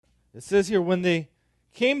It says here, when they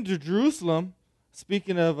came to Jerusalem,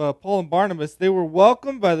 speaking of Paul and Barnabas, they were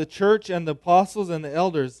welcomed by the church and the apostles and the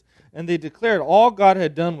elders, and they declared all God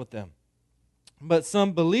had done with them. But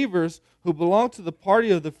some believers who belonged to the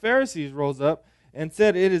party of the Pharisees rose up and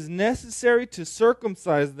said, it is necessary to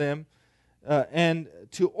circumcise them and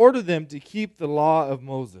to order them to keep the law of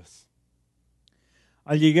Moses.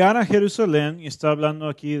 Al llegar a Jerusalén, y está hablando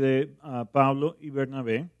aquí de Pablo y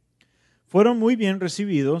Bernabé, fueron muy bien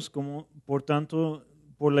recibidos como por tanto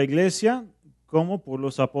por la iglesia como por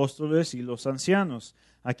los apóstoles y los ancianos,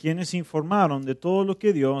 a quienes informaron de todo lo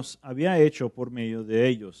que Dios había hecho por medio de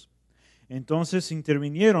ellos. Entonces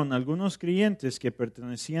intervinieron algunos creyentes que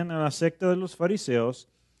pertenecían a la secta de los fariseos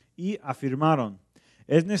y afirmaron,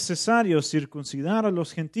 es necesario circuncidar a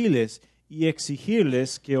los gentiles y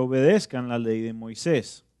exigirles que obedezcan la ley de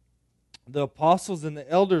Moisés. The apostles and the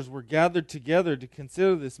elders were gathered together to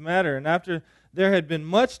consider this matter, and after there had been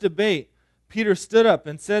much debate, Peter stood up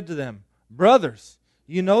and said to them, brothers,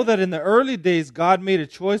 you know that in the early days God made a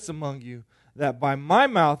choice among you, that by my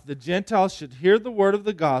mouth the Gentiles should hear the word of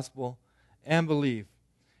the gospel and believe.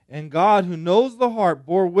 And God, who knows the heart,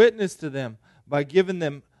 bore witness to them by giving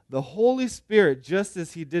them the Holy Spirit just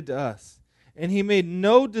as he did to us. And he made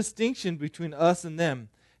no distinction between us and them,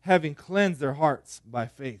 having cleansed their hearts by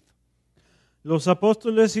faith. Los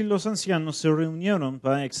apóstoles y los ancianos se reunieron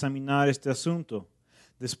para examinar este asunto.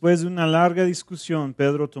 Después de una larga discusión,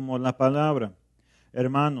 Pedro tomó la palabra.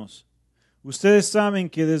 Hermanos, ustedes saben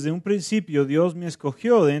que desde un principio Dios me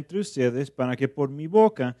escogió de entre ustedes para que por mi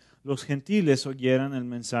boca los gentiles oyeran el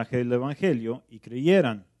mensaje del Evangelio y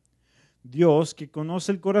creyeran. Dios, que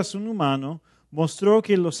conoce el corazón humano, mostró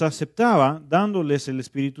que los aceptaba dándoles el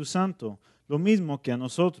Espíritu Santo, lo mismo que a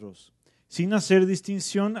nosotros. Sin hacer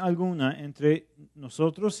distinción alguna entre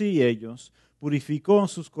nosotros y ellos, purificó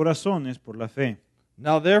sus corazones por la fe.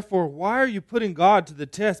 Now therefore, why are you putting God to the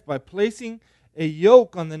test by placing a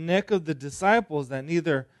yoke on the neck of the disciples that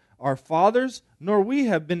neither our fathers nor we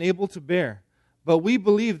have been able to bear? But we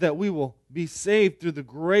believe that we will be saved through the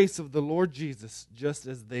grace of the Lord Jesus, just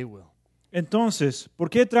as they will. Entonces, ¿por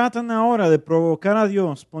qué tratan ahora de provocar a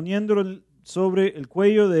Dios poniéndolo sobre el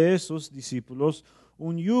cuello de esos discípulos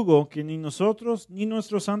un yugo que ni nosotros ni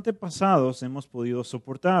nuestros antepasados hemos podido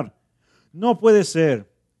soportar? No puede ser.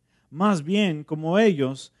 Más bien, como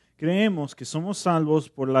ellos, creemos que somos salvos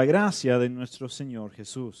por la gracia de nuestro Señor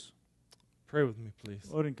Jesús. Pray with me, please.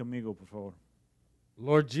 Oren conmigo, por favor.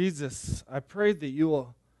 Lord Jesus, I pray that you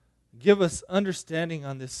will give us understanding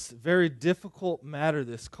on this very difficult matter,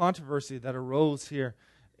 this controversy that arose here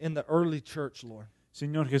in the early church, Lord.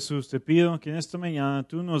 Señor Jesús, te pido que en esta mañana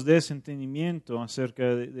tú nos des entendimiento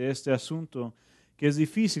acerca de este asunto que es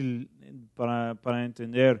difícil para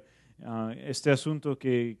entender, este asunto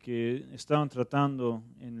que estaban tratando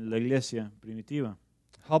en la iglesia primitiva.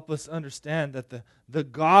 Help us understand that the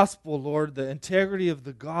gospel, Lord, the integrity of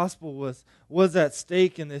the gospel was at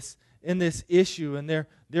stake in this issue, and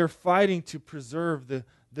they're fighting to preserve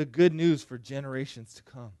the good news for generations to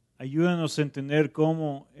come. Ayúdanos a entender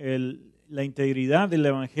cómo la integridad del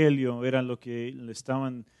Evangelio era lo que le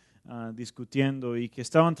estaban discutiendo y que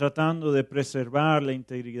estaban tratando de preservar la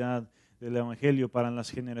integridad del Evangelio para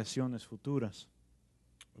las generaciones futuras.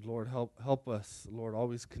 Lord, help us, Lord,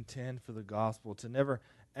 always contend for the gospel, to never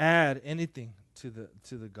add anything to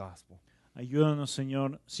the gospel. Ayúdanos,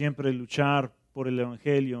 Señor, siempre luchar por el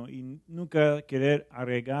Evangelio y nunca querer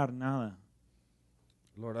agregar nada.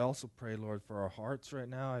 Lord, I also pray, Lord, for our hearts right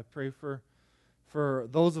now. I pray for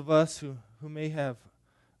those of us who may have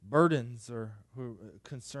burdens or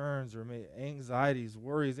concerns or anxieties,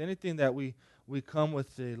 worries, anything that we come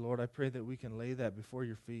with today, Lord, I pray that we can lay that before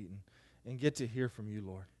your feet and get to hear from you,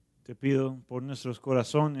 Lord. Te pido por nuestros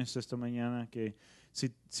corazones esta mañana que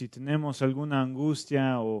si tenemos alguna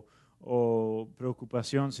angustia o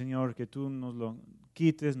preocupación, Señor, que tú nos lo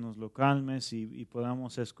quites, nos lo calmes y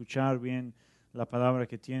podamos escuchar bien la palabra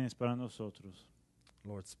que tienes para nosotros.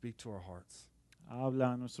 Lord, speak to our hearts.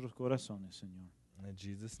 Habla a nuestros corazones, Señor. In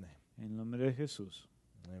Jesus' name. En nombre de Jesús.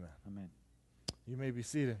 Amen. Amén. You may be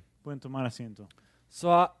seated. Pueden tomar asiento.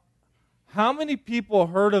 So, how many people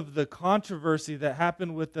heard of the controversy that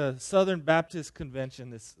happened with the Southern Baptist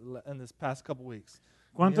Convention in this past couple weeks?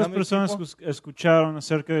 ¿Cuántas How many personas people? escucharon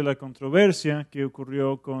acerca de la controversia que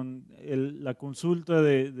ocurrió con la consulta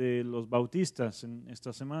de los bautistas en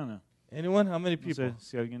esta semana? Anyone? How many No people? sé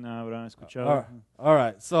si alguien habrá escuchado. All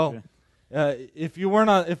right. So, Okay. if you're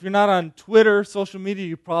not on Twitter, social media,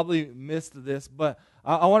 you probably missed this. But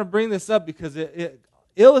I want to bring this up because it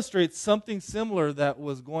illustrates something similar that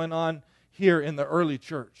was going on here in the early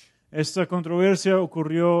church. Esta controversia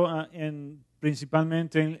ocurrió en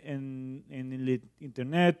principalmente en el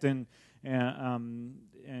internet, en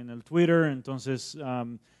el Twitter. Entonces,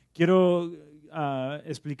 quiero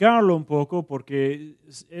explicarlo un poco porque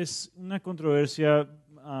es una controversia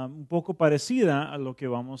un poco parecida a lo que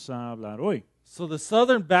vamos a hablar hoy. So the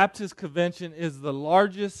Southern Baptist Convention is the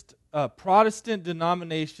largest Protestant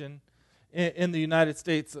denomination in the United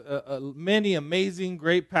States. Many amazing,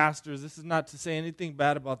 great pastors. This is not to say anything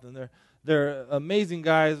bad about them. They're amazing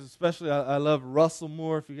guys. Especially, I love Russell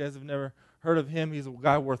Moore. If you guys have never heard of him, he's a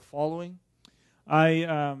guy worth following.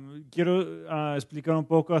 Quiero explicar un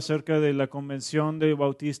poco acerca de la Convención de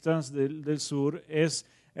Bautistas del Sur. Es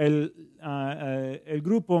el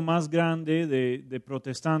grupo más grande de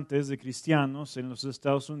protestantes, de cristianos en los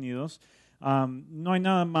Estados Unidos. No hay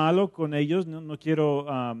nada malo con ellos, no quiero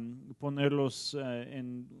ponerlos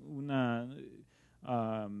en una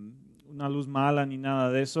luz mala ni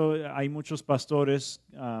nada de eso. Hay muchos pastores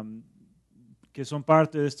que son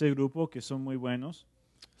parte de este grupo que son muy buenos.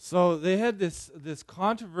 So they had this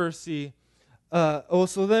controversy.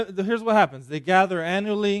 Here's what happens. They gather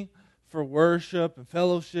annually for worship and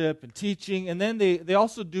fellowship and teaching, and then they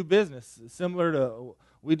also do business, similar to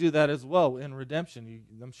we do that as well in Redemption.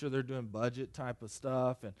 I'm sure they're doing budget type of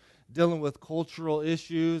stuff and dealing with cultural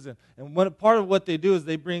issues. And part of what they do is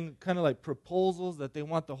they bring kind of like proposals that they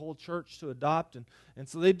want the whole church to adopt, and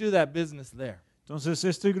so they do that business there. Entonces,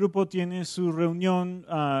 este grupo tiene su reunión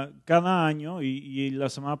cada año y la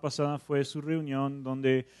semana pasada fue su reunión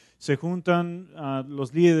donde se juntan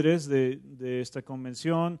los líderes de esta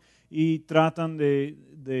convención y tratan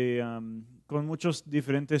con muchos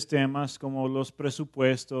diferentes temas como los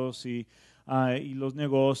presupuestos y los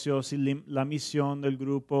negocios y la misión del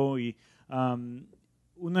grupo. Y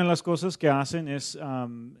una de las cosas que hacen es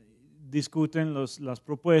discuten las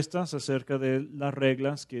propuestas acerca de las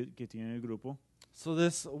reglas que tiene el grupo. So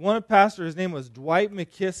this one pastor, his name was Dwight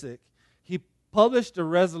McKissick, he published a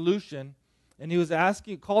resolution, and he was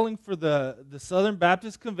calling for the Southern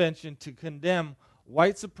Baptist Convention to condemn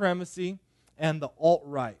white supremacy and the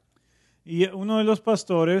alt-right. Y uno de los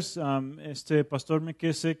pastores, este pastor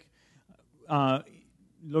McKissick,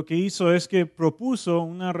 lo que hizo es que propuso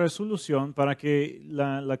una resolución para que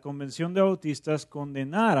la Convención de Bautistas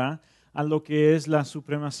condenara a lo que es la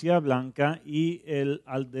supremacía blanca y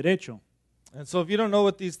al derecho. And so if you don't know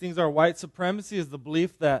what these things are, white supremacy is the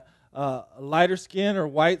belief that lighter skin or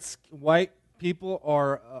white people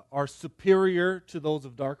are superior to those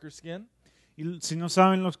of darker skin. Y si no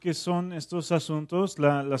saben los que son estos asuntos,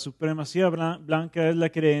 la supremacía blanca es la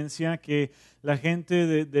creencia que la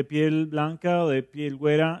gente de piel blanca o de piel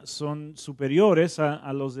güera son superiores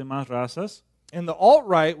a los demás razas. And the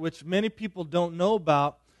alt-right, which many people don't know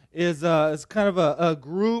about, is kind of a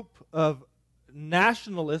group of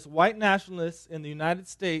nationalists, white nationalists in the United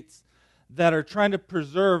States that are trying to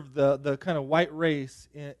preserve the kind of white race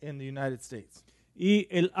in the United States. Y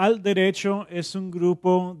el al derecho es un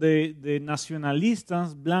grupo de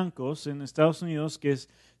nacionalistas blancos en Estados Unidos que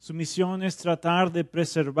su misión es tratar de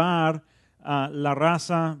preservar la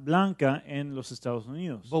raza blanca en los Estados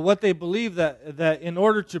Unidos. But what they believe that in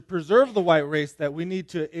order to preserve the white race, that we need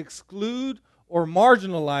to exclude or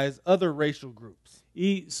marginalize other racial groups.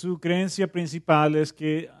 Y su creencia principal es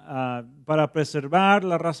que para preservar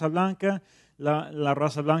la raza blanca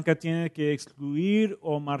tiene que excluir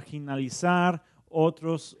o marginalizar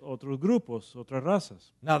otros grupos, otras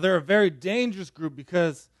razas. Now they're a very dangerous group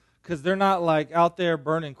because they're not like out there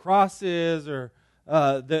burning crosses or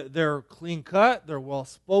they're clean cut, they're well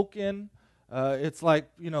spoken. It's like,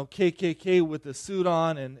 KKK with a suit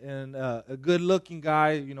on and a good-looking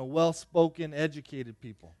guy, well-spoken, educated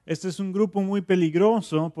people. Este es un grupo muy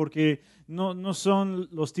peligroso porque no son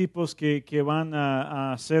los tipos que van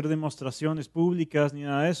a hacer demostraciones públicas ni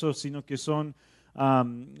nada de eso, sino que son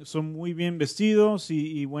muy bien vestidos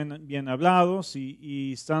y bien hablados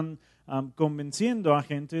y están convenciendo a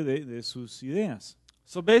gente de sus ideas.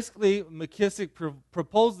 So basically, McKissick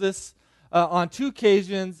proposed this on 2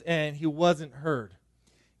 occasions, and he wasn't heard.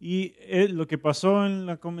 Y lo que pasó en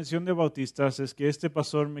la Convención de Bautistas es que este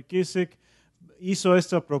pastor McKissick hizo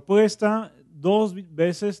esta propuesta 2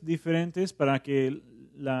 veces diferentes para que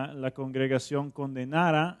la congregación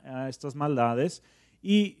condenara a estas maldades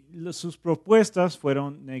y sus propuestas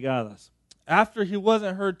fueron negadas. After he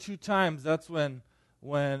wasn't heard 2 times, that's when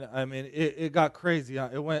it got crazy.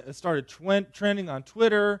 It started trending on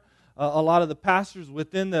Twitter. A lot of the pastors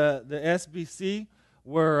within the SBC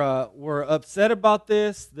were upset about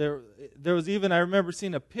this. There was even, I remember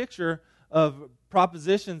seeing a picture of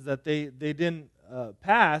propositions that they didn't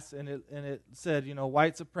pass, and it said,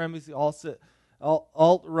 white supremacy,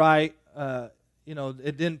 alt-right,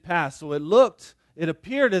 it didn't pass. So it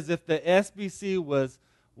appeared as if the SBC was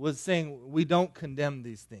saying, we don't condemn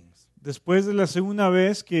these things. Después de la segunda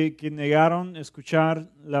vez que negaron escuchar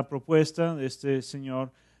la propuesta de este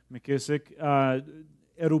señor McKissick,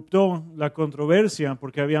 eruptó la controversia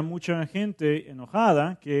porque había mucha gente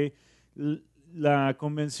enojada que la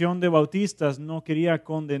convención de bautistas no quería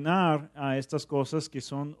condenar a estas cosas que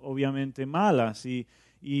son obviamente malas y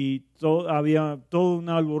había todo un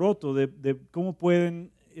alboroto de cómo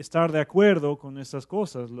pueden estar de acuerdo con estas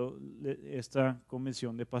cosas, esta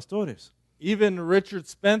convención de pastores. Even Richard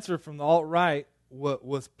Spencer from the alt-right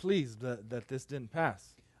was pleased that this didn't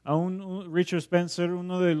pass. Aún Richard Spencer,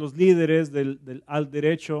 uno de los líderes del alt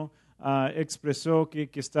derecho, expresó que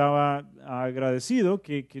estaba agradecido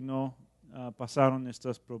que no pasaron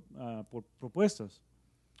estas propuestas.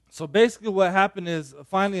 So basically what happened is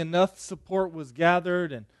finally enough support was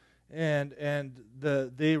gathered and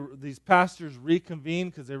these pastors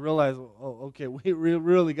reconvened because they realized, okay, we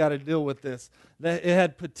really got to deal with this. That it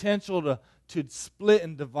had potential to split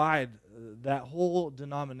and divide that whole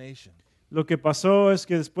denomination. Lo que pasó es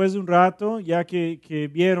que después de un rato, ya que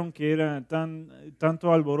vieron que era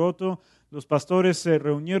tanto alboroto, los pastores se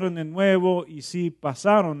reunieron de nuevo y sí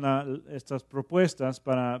pasaron estas propuestas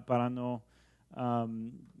para no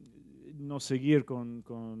seguir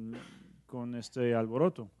con este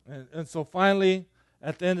alboroto. And so finally,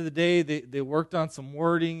 at the end of the day, they worked on some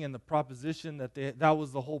wording and the proposition that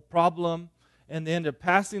was the whole problem, and they ended up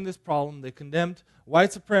passing this problem. They condemned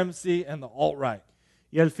white supremacy and the alt-right.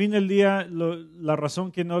 Y al fin del día, la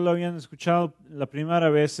razón que no lo habían escuchado la primera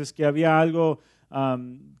vez es que había algo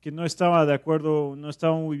que no estaba de acuerdo, no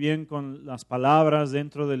estaba muy bien con las palabras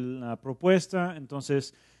dentro de la propuesta.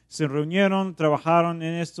 Entonces se reunieron, trabajaron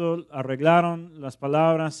en esto, arreglaron las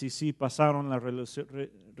palabras y sí pasaron las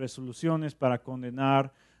resoluciones para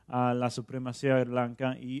condenar a la supremacía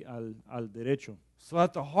blanca y al derecho. So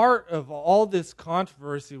at the heart of all this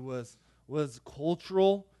controversy was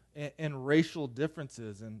cultural and racial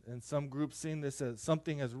differences, and some groups seeing this as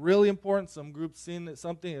something as really important, some groups seeing that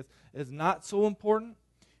something is not so important.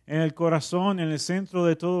 En el corazón, en el centro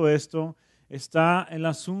de todo esto, está el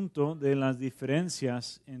asunto de las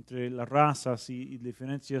diferencias entre las razas y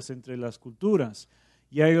diferencias entre las culturas.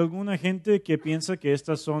 Y hay alguna gente que piensa que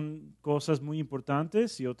estas son cosas muy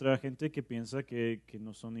importantes y otra gente que piensa que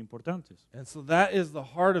no son importantes. And so that is the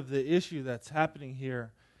heart of the issue that's happening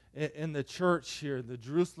here in the church here, the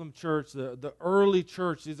Jerusalem church, the early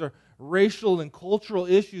church. These are racial and cultural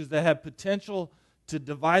issues that have potential to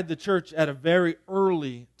divide the church at a very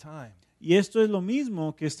early time. Y esto es lo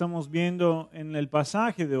mismo que estamos viendo en el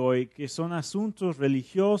pasaje de hoy, que son asuntos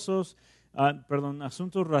religiosos,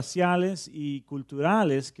 asuntos raciales y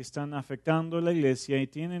culturales que están afectando a la iglesia y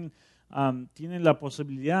tienen la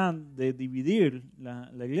posibilidad de dividir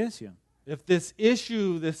la iglesia. If this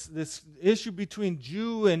issue between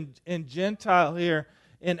Jew and Gentile here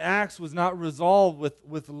in Acts was not resolved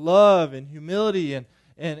with love and humility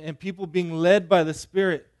and people being led by the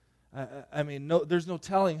Spirit, there's no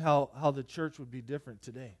telling how the church would be different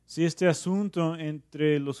today. Si este asunto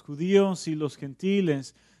entre los judíos y los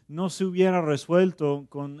gentiles no se hubiera resuelto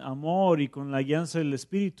con amor y con la guianza del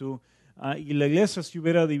Espíritu, y la iglesia se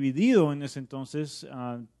hubiera dividido en ese entonces,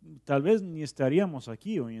 tal vez ni estaríamos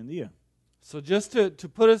aquí hoy en día. So just to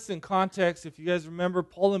put us in context, if you guys remember,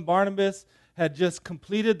 Paul and Barnabas had just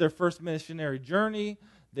completed their first missionary journey.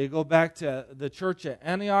 They go back to the church at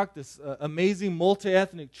Antioch, this amazing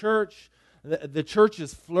multi-ethnic church. The church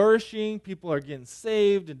is flourishing. People are getting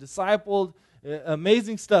saved and discipled.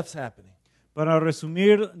 Amazing stuff's happening. Para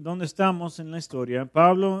resumir dónde estamos en la historia,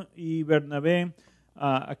 Pablo y Bernabé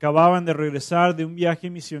acababan de regresar de un viaje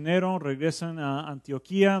misionero, regresan a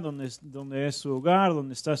Antioquía, donde es su hogar,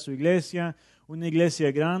 donde está su iglesia, una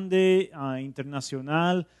iglesia grande,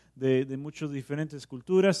 internacional, de muchas diferentes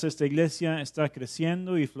culturas. Esta iglesia está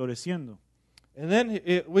creciendo y floreciendo. And then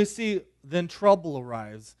we see trouble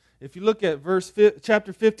arrives. If you look at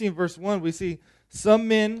chapter 15, verse 1, we see some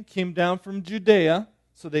men came down from Judea,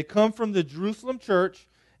 so they come from the Jerusalem church,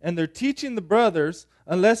 and they're teaching the brothers,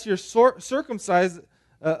 unless you're circumcised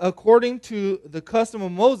according to the custom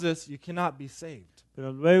of Moses, you cannot be saved.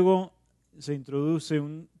 Pero luego se introduce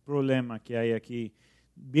un problema que hay aquí.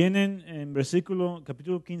 Vienen en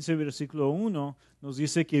capítulo 15, versículo 1, nos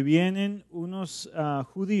dice que vienen unos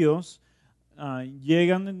judíos,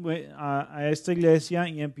 llegan a esta iglesia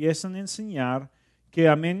y empiezan a enseñar que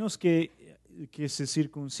a menos que se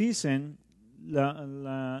circuncisen,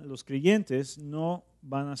 los creyentes no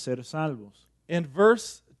van a ser salvos. And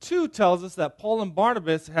verse 2 tells us that Paul and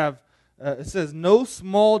Barnabas have, it says, no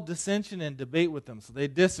small dissension and debate with them. So they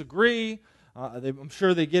disagree. I'm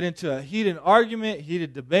sure they get into a heated argument,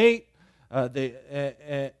 heated debate.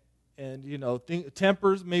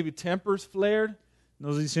 Tempers, maybe tempers flared.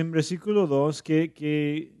 Nos dice en versículo 2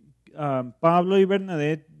 que Pablo y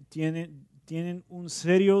Bernabé tienen un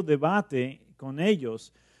serio debate con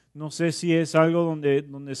ellos. No sé si es algo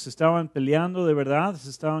donde se estaban peleando de verdad, se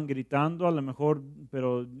estaban gritando a lo mejor,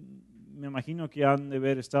 pero me imagino que han de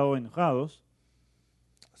haber estado enojados.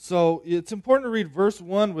 So it's important to read verse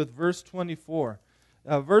 1 with verse 24.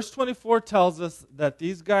 Verse 24 tells us that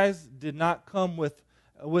these guys did not come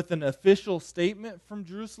with an official statement from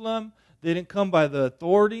Jerusalem. They didn't come by the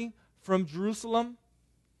authority from Jerusalem.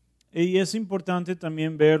 Y es importante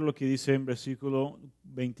también ver lo que dice en versículo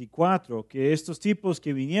 24, que estos tipos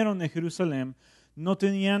que vinieron de Jerusalén no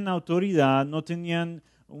tenían autoridad, no tenían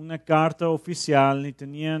una carta oficial, ni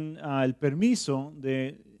tenían el permiso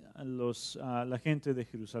de la gente de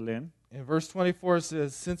Jerusalén. In verse 24 it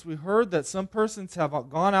says, "Since we heard that some persons have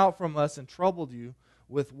gone out from us and troubled you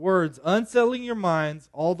with words, unsettling your minds,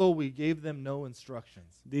 although we gave them no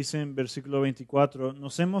instructions." Dice en versículo 24,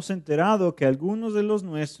 nos hemos enterado que algunos de los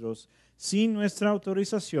nuestros, sin nuestra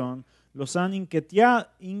autorización, los han inquietado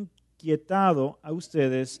a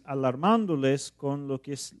ustedes, alarmándoles con lo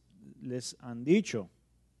que les han dicho.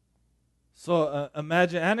 So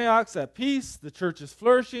imagine Antioch's at peace, the church is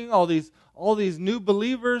flourishing, all these new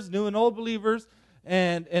believers, new and old believers,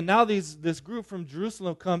 and now this group from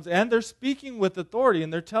Jerusalem comes, and they're speaking with authority,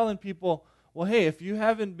 and they're telling people, well, hey, if you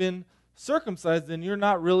haven't been circumcised, then you're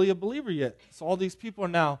not really a believer yet. So all these people are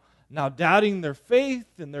now doubting their faith,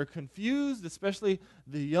 and they're confused, especially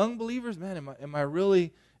the young believers. Man, am I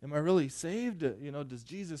really saved? Does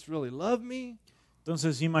Jesus really love me?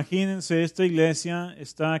 Entonces imagínense, esta iglesia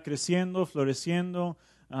está creciendo, floreciendo,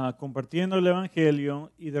 compartiendo el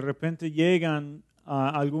evangelio, y de repente llegan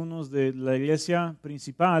algunos de la iglesia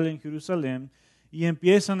principal en Jerusalén y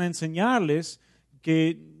empiezan a enseñarles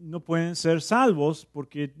que no pueden ser salvos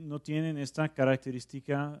porque no tienen esta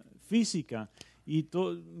característica física. Y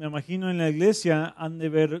me imagino en la iglesia han de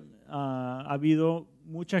haber habido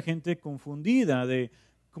mucha gente confundida de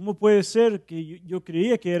 ¿cómo puede ser que yo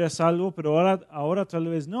creía que era salvo, pero ahora tal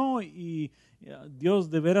vez no? Y Dios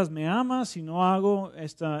de veras me ama si no hago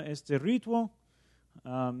este ritual.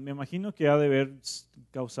 Me imagino que ha de haber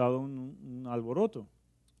causado un alboroto.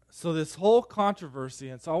 So this whole controversy,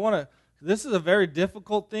 and so this is a very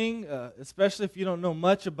difficult thing, especially if you don't know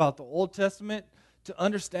much about the Old Testament, to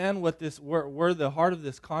understand where the heart of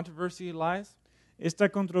this controversy lies. Esta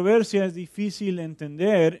controversia es difícil de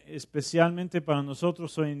entender, especialmente para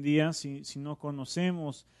nosotros hoy en día, si no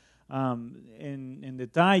conocemos en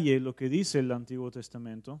detalle lo que dice el Antiguo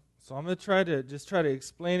Testamento. So I'm going to try to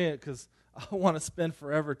explain it because I want to spend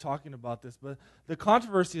forever talking about this. But the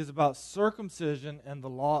controversy is about circumcision and the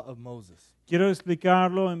law of Moses. Quiero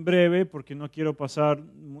explicarlo en breve porque no quiero pasar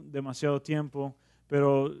demasiado tiempo,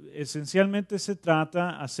 pero esencialmente se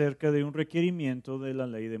trata acerca de un requerimiento de la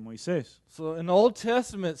ley de Moisés. So in the Old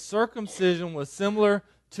Testament, circumcision was similar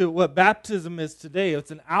to what baptism is today.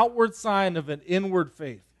 It's an outward sign of an inward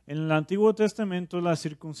faith. En el Antiguo Testamento la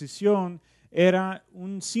circuncisión era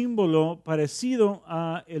un símbolo parecido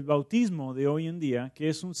a el bautismo de hoy en día, que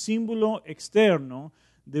es un símbolo externo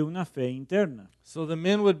de una fe interna. So the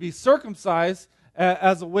men would be circumcised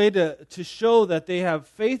as a way to show that they have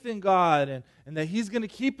faith in God and that He's going to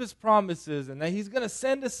keep His promises and that He's going to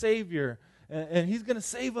send a Savior and He's going to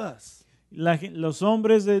save us. Los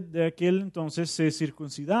hombres de aquel entonces se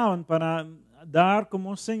circuncidaban para dar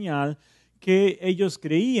como señal que ellos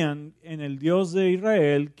creían en el Dios de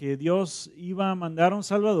Israel, que Dios iba a mandar un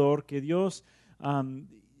Salvador, que Dios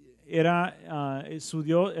era su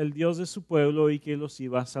Dios, el Dios de su pueblo y que los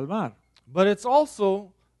iba a salvar. But it's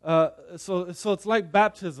also so it's like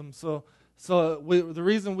baptism. So the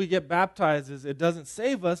reason we get baptized is it doesn't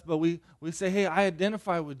save us, but we say, hey, I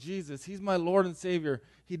identify with Jesus. He's my Lord and Savior.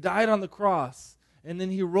 He died on the cross, and then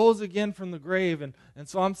He rose again from the grave. And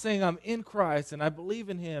so I'm saying I'm in Christ, and I believe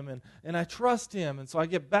in Him, and I trust Him. And so I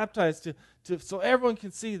get baptized so everyone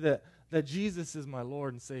can see that Jesus is my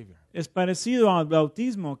Lord and Savior. Es parecido al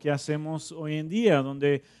bautismo que hacemos hoy en día,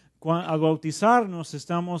 donde al bautizarnos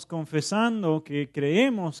estamos confesando que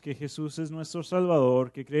creemos que Jesús es nuestro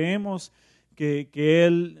Salvador, que creemos que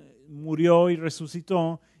Él murió y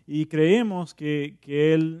resucitó y creemos que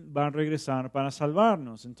Él va a regresar para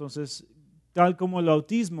salvarnos. Entonces, tal como el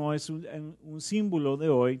bautismo es un símbolo de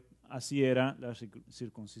hoy, así era la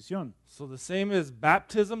circuncisión. So the same as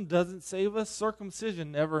baptism doesn't save us,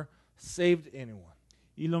 circumcision never saved anyone.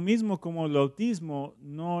 Y lo mismo como el bautismo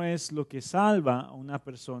no es lo que salva a una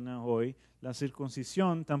persona hoy, la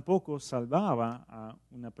circuncisión tampoco salvaba a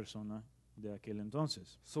una persona de aquel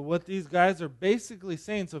entonces. So what these guys are basically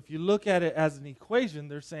saying, so if you look at it as an equation,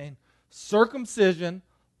 they're saying circumcision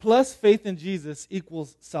plus faith in Jesus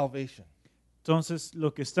equals salvation. Entonces,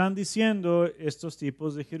 lo que están diciendo estos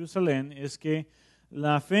tipos de Jerusalén es que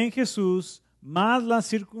la fe en Jesús más la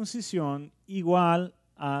circuncisión igual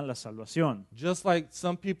a la salvación. Just like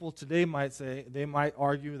some people today might say, they might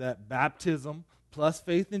argue that baptism plus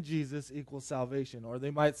faith in Jesus equals salvation. Or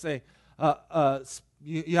they might say,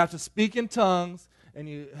 you have to speak in tongues and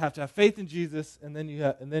you have to have faith in Jesus and then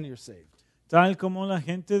you're saved. Tal como la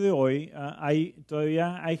gente de hoy,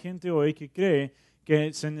 todavía hay gente hoy que cree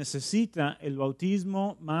que se necesita el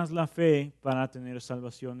bautismo más la fe para tener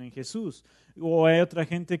salvación en Jesús. O hay otra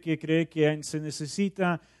gente que cree que se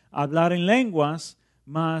necesita hablar en lenguas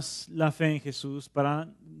más la fe en Jesús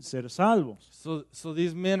para ser salvos. So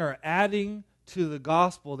these men are adding to the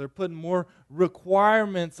gospel. They're putting more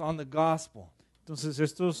requirements on the gospel. Entonces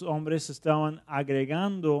estos hombres estaban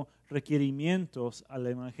agregando requerimientos al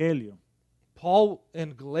evangelio. Paul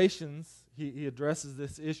in Galatians, he addresses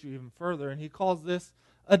this issue even further, and he calls this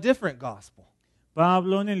a different gospel.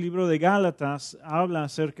 Pablo en el libro de Gálatas habla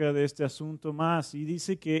acerca de este asunto más y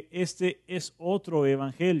dice que este es otro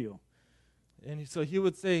evangelio. And so he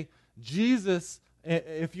would say, Jesus,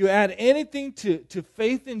 if you add anything to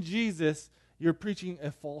faith in Jesus, you're preaching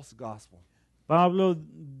a false gospel. Pablo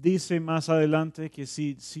dice más adelante que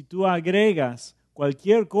si tú agregas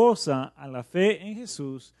cualquier cosa a la fe en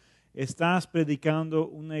Jesús, estás predicando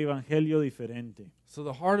un evangelio diferente. So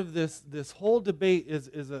the heart of this whole debate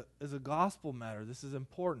is a gospel matter. This is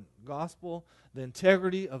important. Gospel, the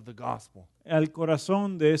integrity of the gospel. Al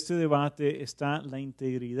corazón de este debate está la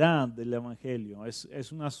integridad del evangelio.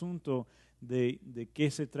 Es un asunto de qué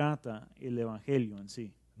se trata el evangelio en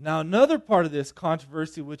sí. Now another part of this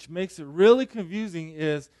controversy which makes it really confusing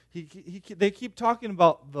is they keep talking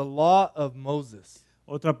about the law of Moses.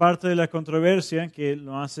 Otra parte de la controversia que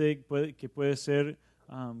lo hace que puede ser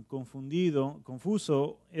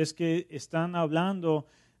confuso, es que están hablando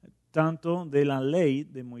tanto de la ley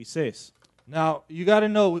de Moisés. Now, you got to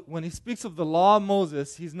know, when he speaks of the law of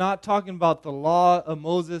Moses, he's not talking about the law of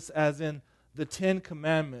Moses as in the Ten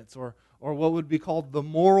Commandments or what would be called the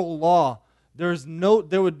moral law. There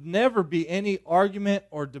would never be any argument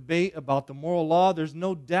or debate about the moral law. There's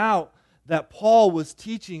no doubt that Paul was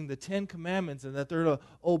teaching the Ten Commandments and that they're to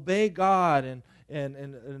obey God and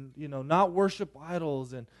not worship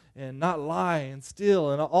idols and not lie and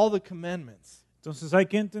steal and all the commandments. Entonces hay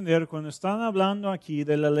que entender, cuando están hablando aquí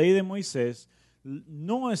de la ley de Moisés,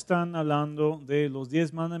 no están hablando de los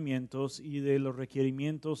 10 mandamientos y de los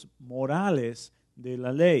requerimientos morales de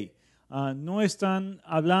la ley. No están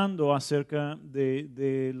hablando acerca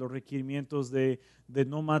de los requerimientos de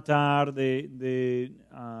no matar, de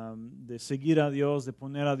seguir a Dios, de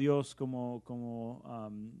poner a Dios como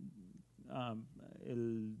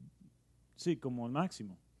el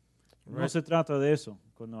máximo. No se trata de eso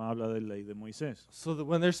cuando habla de la ley de Moisés. So that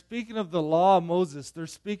when they're speaking of the law of Moses, they're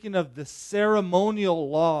speaking of the ceremonial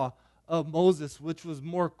law of Moses, which was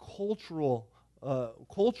more cultural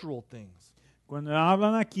things. Cuando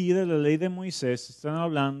hablan aquí de la ley de Moisés, están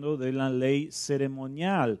hablando de la ley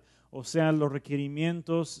ceremonial, o sea, los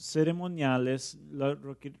requerimientos ceremoniales, los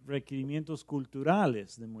requerimientos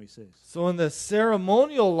culturales de Moisés. So in the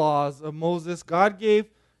ceremonial laws of Moses, God gave,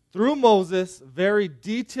 through Moses, very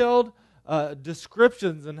detailed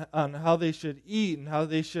descriptions on how they should eat and how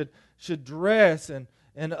they should dress and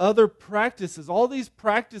other practices, all these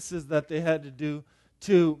practices that they had to do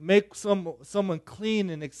to make someone clean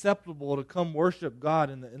and acceptable to come worship God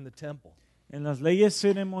in the temple. En las leyes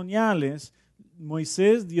ceremoniales,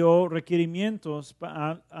 Moisés dio requerimientos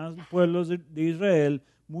al pueblo de Israel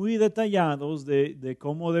muy detallados de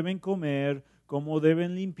cómo deben comer, cómo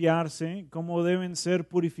deben limpiarse, cómo deben ser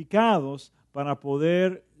purificados para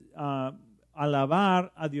poder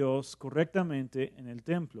alabar a Dios correctamente en el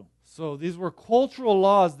templo. So these were cultural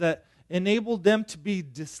laws that enabled them to be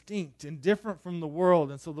distinct and different from the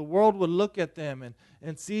world. And so the world would look at them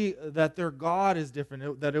and see that their God is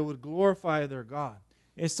different, that it would glorify their God.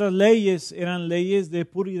 Estas leyes eran leyes de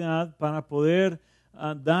puridad para poder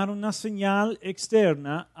dar una señal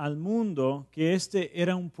externa al mundo que este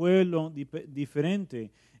era un pueblo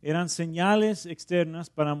diferente. Eran señales externas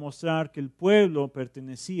para mostrar que el pueblo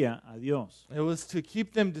pertenecía a Dios. It was to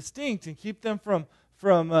keep them distinct and keep them from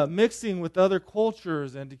mixing with other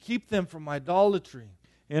cultures and to keep them from idolatry.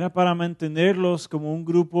 Era para mantenerlos como un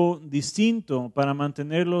grupo distinto, para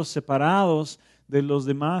mantenerlos separados de los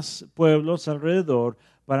demás pueblos alrededor,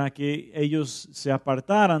 para que ellos se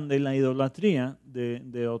apartaran de la idolatría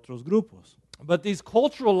de otros grupos. But these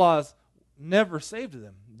cultural laws never saved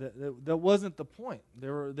them. that wasn't the point. They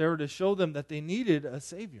were to show them that they needed a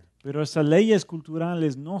Savior. Pero esas leyes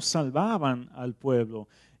culturales no salvaban al pueblo.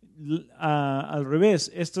 Al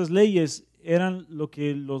revés, estas leyes eran lo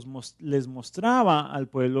que les mostraba al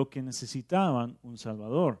pueblo que necesitaban un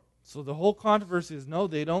Salvador. So the whole controversy is no,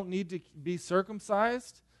 they don't need to be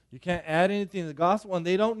circumcised. You can't add anything to the gospel, and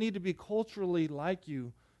they don't need to be culturally like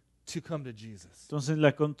you to come to Jesus. Entonces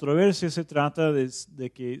la controversia se trata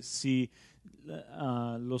de que si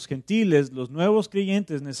los gentiles, los nuevos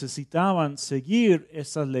creyentes necesitaban seguir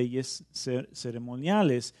estas leyes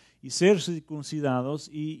ceremoniales y ser circuncidados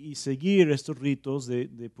y seguir estos ritos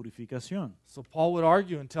de purificación. So Paul would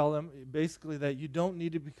argue and tell them basically that you don't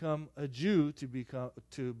need to become a Jew to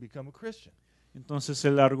become a Christian. Entonces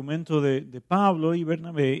el argumento de Pablo y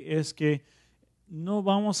Bernabé es que no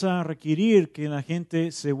vamos a requerir que la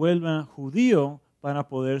gente se vuelva judío para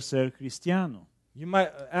poder ser cristiano. You might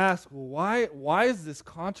ask, well, why is this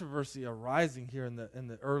controversy arising here in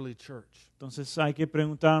the early church? Entonces hay que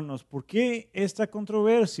preguntarnos, ¿por qué esta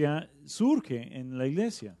controversia surge en la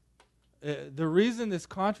iglesia? The reason this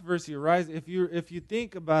controversy arises, if you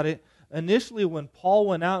think about it, initially when Paul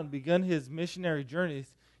went out and began his missionary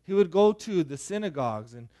journeys, he would go to the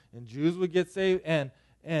synagogues and Jews would get saved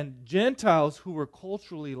and Gentiles who were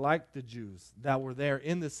culturally like the Jews that were there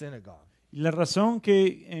in the synagogue. Y la razón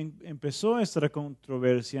que empezó esta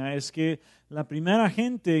controversia es que la primera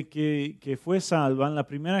gente que fue salva, la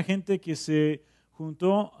primera gente que se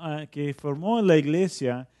juntó, que formó la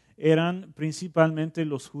iglesia, eran principalmente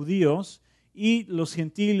los judíos y los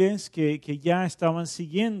gentiles que ya estaban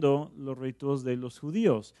siguiendo los ritos de los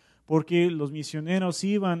judíos, porque los misioneros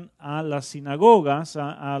iban a las sinagogas,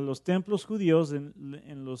 a los templos judíos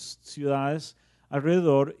en las ciudades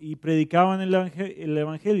alrededor y predicaban el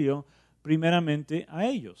evangelio primeramente a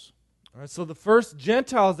ellos. All right, so the first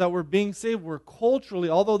Gentiles that were being saved were culturally,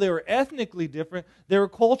 although they were ethnically different, they were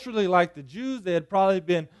culturally like the Jews. They had probably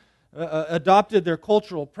been adopted their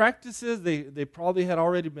cultural practices. They probably had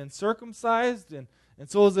already been circumcised, and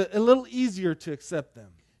so it was a little easier to accept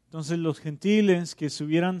them. Entonces los gentiles que se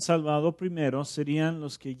hubieran salvado primero serían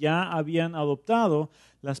los que ya habían adoptado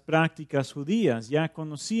las prácticas judías, ya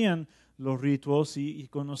conocían los ritos y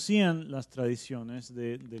conocían las tradiciones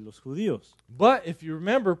de los judíos. But if you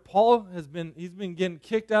remember, Paul he's been getting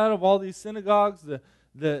kicked out of all these synagogues.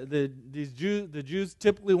 The Jews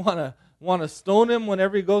typically want to stone him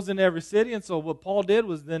whenever he goes into every city, and so what Paul did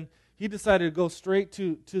was then he decided to go straight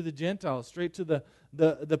to the Gentiles, straight to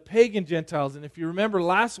the pagan Gentiles. And if you remember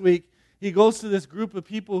last week, he goes to this group of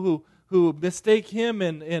people who mistake him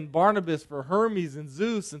and Barnabas for Hermes and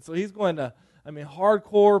Zeus, and so he's going to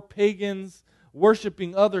hardcore pagans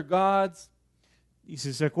worshiping other gods. Y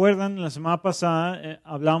si se acuerdan, la semana pasada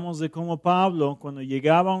hablamos de cómo Pablo, cuando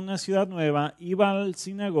llegaba a una ciudad nueva, iba a la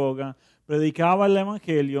sinagoga, predicaba el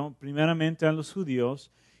evangelio primeramente a los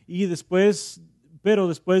judíos, pero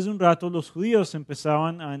después de un rato los judíos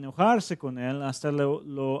empezaban a enojarse con él, hasta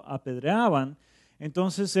lo apedreaban.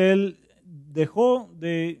 Entonces él dejó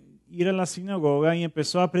de ir a la sinagoga y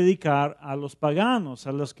empezó a predicar a los paganos,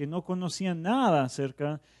 a los que no conocían nada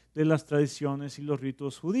acerca de las tradiciones y los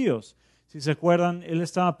ritos judíos. Si se acuerdan, él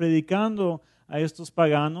estaba predicando a estos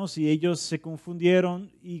paganos y ellos se confundieron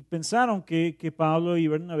y pensaron que Pablo y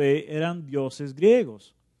Bernabé eran dioses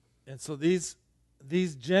griegos. And so these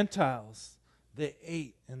Gentiles, they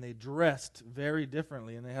ate and they dressed very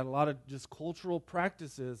differently, and they had a lot of just cultural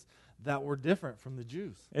practices that were different from the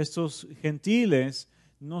Jews. Estos gentiles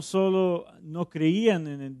no solo no creían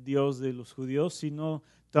en el Dios de los judíos, sino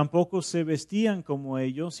tampoco se vestían como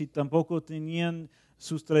ellos y tampoco tenían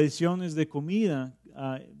sus tradiciones de comida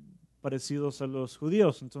parecidos a los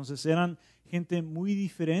judíos. Entonces eran gente muy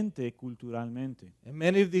diferente culturalmente. And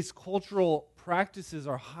many of these cultural practices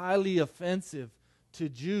are highly offensive to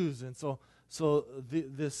Jews, and so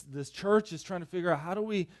this church is trying to figure out how do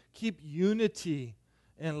we keep unity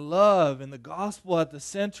and love and the gospel at the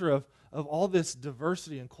center of all this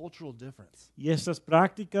diversity and cultural difference. Y estas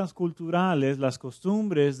prácticas culturales, las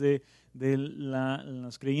costumbres de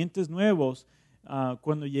los creyentes nuevos,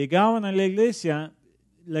 cuando llegaban a la iglesia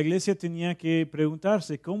tenía que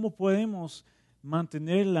preguntarse cómo podemos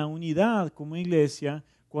mantener la unidad como iglesia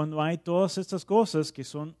cuando hay todas estas cosas que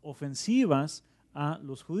son ofensivas a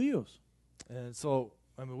los judíos. And so,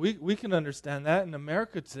 we can understand that in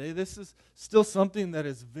America today. This is still something that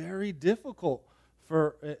is very difficult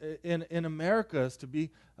for in America, is to be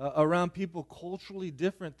around people culturally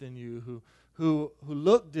different than you, who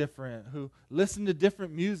look different, who listen to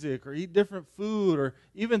different music or eat different food or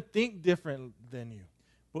even think different than you.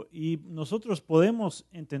 Y nosotros podemos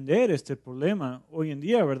entender este problema hoy en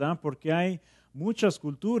día, ¿verdad? Porque hay muchas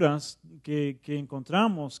culturas que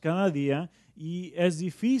encontramos cada día y es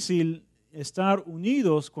difícil estar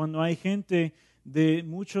unidos cuando hay gente de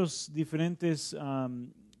muchas diferentes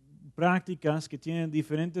prácticas que tienen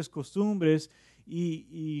diferentes costumbres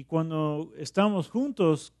y cuando estamos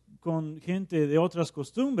juntos con gente de otras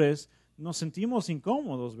costumbres nos sentimos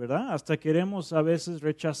incómodos, ¿verdad? Hasta queremos a veces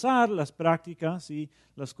rechazar las prácticas y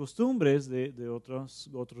las costumbres de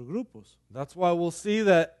otros grupos. That's why we'll see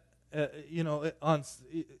that,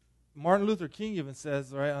 Martin Luther King even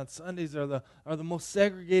says, right, on Sundays are the most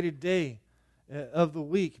segregated day of the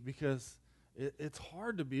week because it's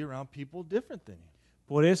hard to be around people different than you.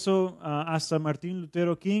 Por eso hasta Martín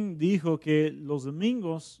Lutero King dijo que los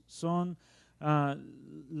domingos son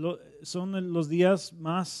los días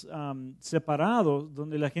más separados,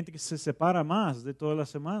 donde la gente se separa más de toda la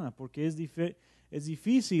semana, porque es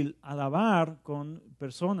difícil alabar con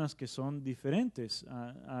personas que son diferentes,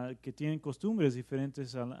 que tienen costumbres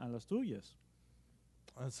diferentes a las tuyas.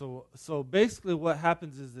 So basically what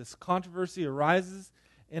happens is this controversy arises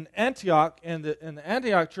in Antioch, and the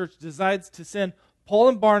Antioch church decides to send Paul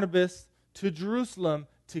and Barnabas to Jerusalem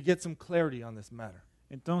to get some clarity on this matter.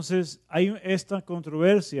 Entonces hay esta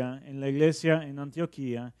controversia en la iglesia en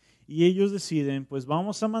Antioquía y ellos deciden, pues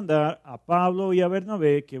vamos a mandar a Pablo y a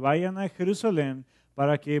Bernabé que vayan a Jerusalén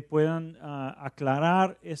para que puedan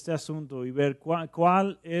aclarar este asunto y ver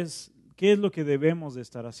qué es lo que debemos de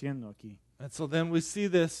estar haciendo aquí. And so then we see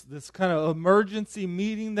this kind of emergency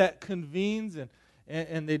meeting that convenes,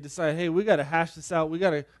 and they decide, hey, we got to hash this out. We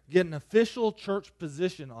got to get an official church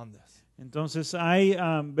position on this. Entonces ahí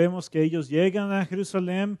vemos que ellos llegan a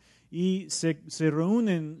Jerusalén y se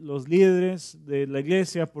reúnen los líderes de la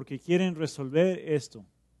iglesia porque quieren resolver esto.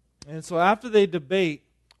 And so after they debate,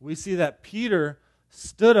 we see that Peter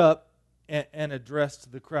stood up and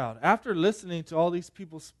addressed the crowd. After listening to all these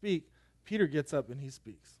people speak, Peter gets up and he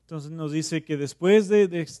speaks. Entonces nos dice que después de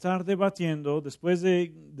estar debatiendo, después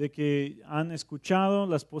de que han escuchado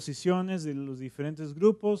las posiciones de los diferentes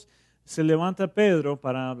grupos, se levanta Pedro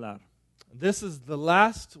para hablar. This is the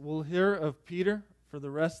last we'll hear of Peter for the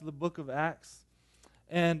rest of the book of Acts.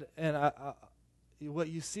 And what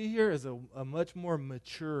you see here is a much more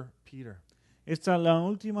mature Peter. Esta es la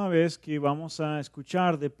última vez que vamos a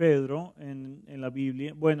escuchar de Pedro en la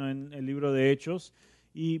Biblia, bueno, en el libro de Hechos.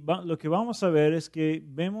 Y lo que vamos a ver es que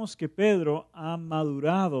vemos que Pedro ha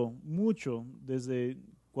madurado mucho desde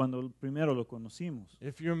cuando primero lo conocimos.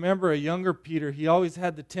 If you remember a younger Peter, he always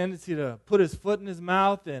had the tendency to put his foot in his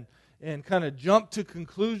mouth and kind of jump to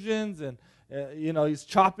conclusions, and he's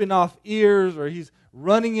chopping off ears, or he's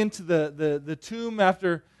running into the tomb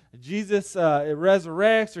after Jesus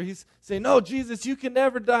resurrects, or he's saying, no, Jesus, you can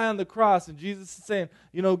never die on the cross, and Jesus is saying,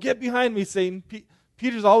 get behind me, Satan.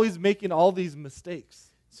 Peter's always making all these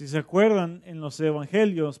mistakes. Si se acuerdan, en los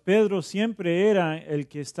evangelios, Pedro siempre era el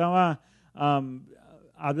que estaba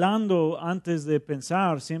hablando antes de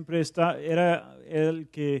pensar, siempre era el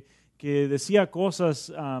que decía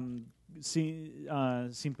cosas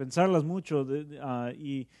sin pensarlas mucho, era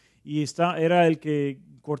el que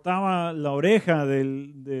cortaba la oreja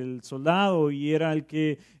del soldado y era el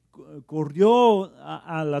que corrió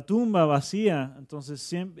a la tumba vacía. Entonces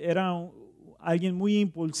siempre era alguien muy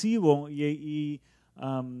impulsivo y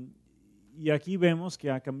aquí vemos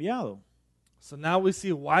que ha cambiado. So now we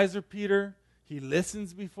see wiser Peter. He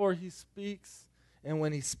listens before he speaks. And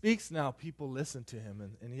when he speaks now, people listen to him.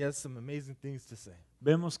 And he has some amazing things to say.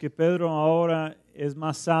 Vemos que Pedro ahora es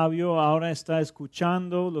más sabio, ahora está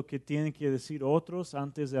escuchando lo que tienen que decir otros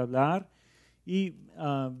antes de hablar. Y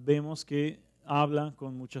vemos que habla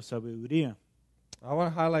con mucha sabiduría. I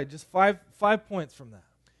want to highlight just five points from that.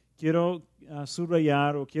 Quiero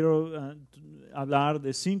subrayar o quiero hablar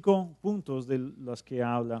de 5 puntos de los que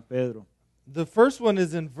habla Pedro. The first one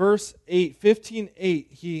is in verse 8,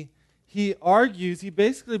 15:8. He argues, he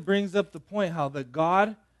basically brings up the point how that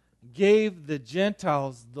God gave the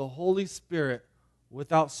Gentiles the Holy Spirit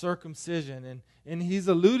without circumcision. And he's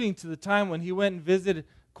alluding to the time when he went and visited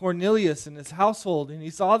Cornelius and his household, and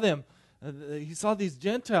he saw these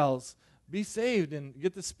Gentiles be saved and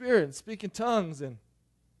get the Spirit and speak in tongues, and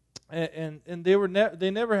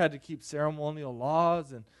they never had to keep ceremonial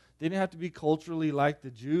laws, and they didn't have to be culturally like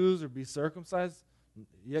the Jews or be circumcised,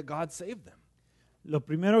 yet God saved them. Lo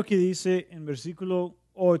primero que dice en versículo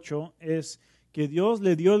 8 es que Dios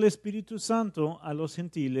le dio el Espíritu Santo a los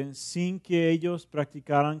gentiles sin que ellos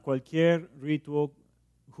practicaran cualquier rito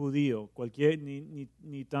judío,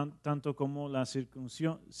 ni tanto como la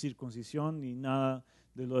circuncisión ni nada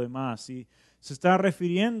de lo demás. Y se está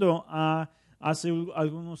refiriendo a, hace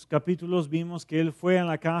algunos capítulos vimos que él fue a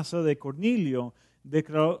la casa de Cornelio,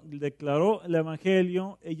 declaró el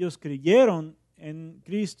Evangelio, ellos creyeron en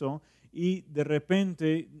Cristo y de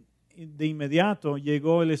repente, de inmediato,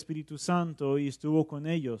 llegó el Espíritu Santo y estuvo con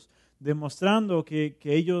ellos, demostrando que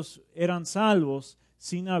ellos eran salvos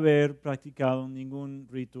sin haber practicado ningún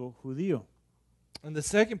rito judío. And the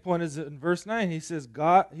second point is in verse 9, he says,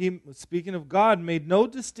 God, speaking of God, made no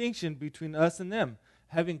distinction between us and them,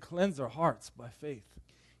 having cleansed our hearts by faith.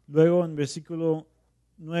 Luego en versículo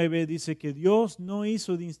 9 dice que Dios no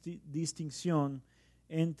hizo distinción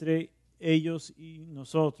entre ellos y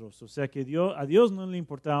nosotros. O sea que a Dios no le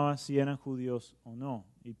importaba si eran judíos o no.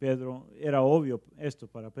 Y Pedro, era obvio esto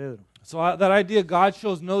para Pedro. So that idea God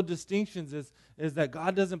shows no distinctions is that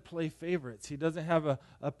God doesn't play favorites. He doesn't have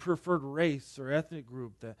a preferred race or ethnic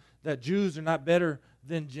group, that Jews are not better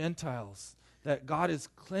than Gentiles, that God is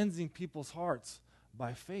cleansing people's hearts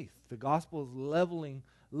by faith. The gospel is leveling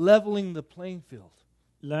the playing field.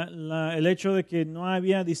 El hecho de que no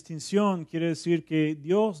había distinción quiere decir que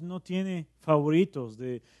Dios no tiene favoritos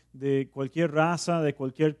de cualquier raza, de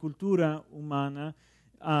cualquier cultura humana.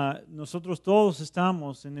 Nosotros todos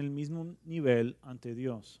estamos en el mismo nivel ante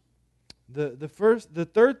Dios. The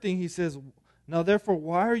third thing he says, now therefore,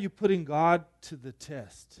 why are you putting God to the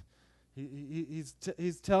test?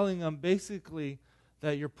 He's telling them basically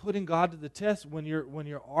that you're putting God to the test when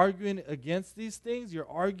you're arguing against these things. You're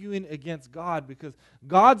arguing against God because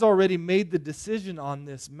God's already made the decision on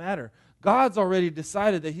this matter. God's already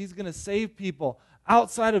decided that He's going to save people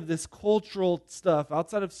outside of this cultural stuff,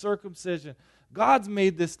 outside of circumcision. God's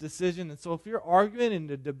made this decision, and so if you're arguing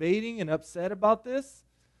and debating and upset about this,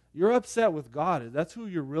 you're upset with God. That's who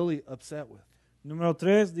you're really upset with. Número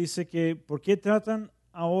 3 dice que ¿por qué tratan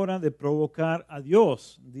ahora de provocar a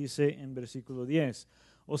Dios? Dice en versículo 10.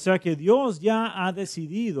 O sea que Dios ya ha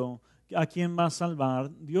decidido a quién va a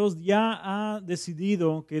salvar. Dios ya ha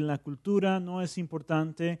decidido que la cultura no es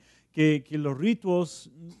importante, que los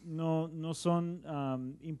ritos no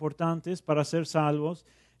son importantes para ser salvos.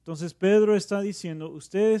 Entonces Pedro está diciendo,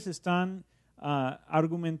 ustedes están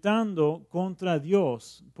argumentando contra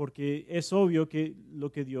Dios, porque es obvio que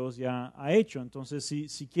lo que Dios ya ha hecho. Entonces,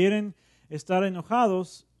 si quieren estar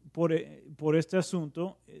enojados por este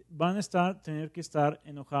asunto, van a tener que estar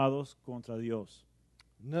enojados contra Dios.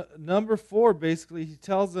 Number 4, basically, he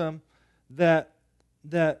tells them that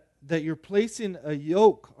you're placing a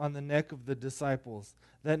yoke on the neck of the disciples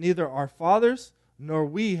that neither our fathers nor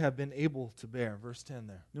we have been able to bear. Verse 10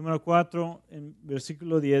 there. Número 4, en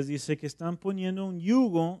versículo 10, dice que están poniendo un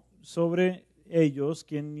yugo sobre ellos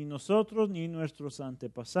que ni nosotros ni nuestros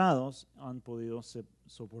antepasados han podido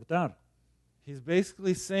soportar. He's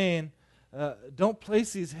basically saying, don't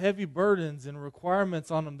place these heavy burdens and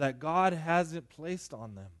requirements on them that God hasn't placed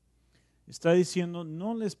on them. Está diciendo,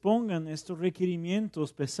 no les pongan estos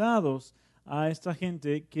requerimientos pesados a esta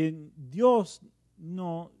gente que Dios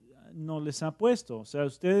no les ha puesto. O sea,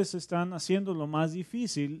 ustedes están haciendo lo más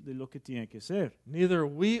difícil de lo que tiene que ser. Neither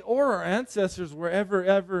we or our ancestors were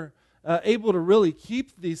ever able to really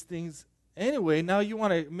keep these things anyway. Now you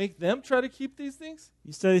want to make them try to keep these things?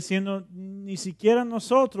 Y está diciendo, ni siquiera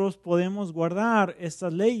nosotros podemos guardar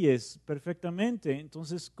estas leyes perfectamente.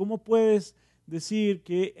 Entonces, ¿cómo puedes decir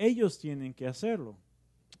que ellos tienen que hacerlo?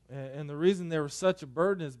 And the reason they were such a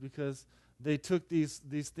burden is because they took these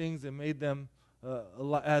things and made them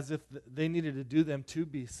as if they needed to do them to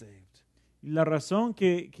be saved. Y la razón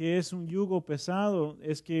que es un yugo pesado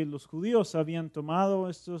es que los judíos habían tomado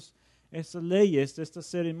estas leyes, estas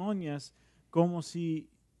ceremonias, como si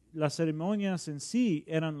las ceremonias en sí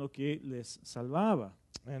eran lo que les salvaba.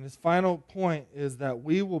 And his final point is that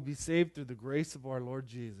we will be saved through the grace of our Lord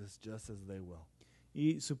Jesus, just as they will.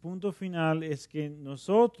 Y su punto final es que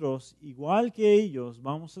nosotros, igual que ellos,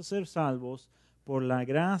 vamos a ser salvos por la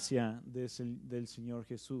gracia del Señor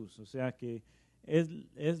Jesús. O sea que es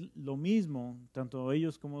lo mismo, tanto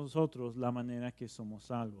ellos como nosotros, la manera que somos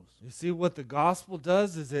salvos. You see, what the gospel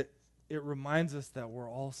does is it reminds us that we're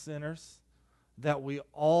all sinners, that we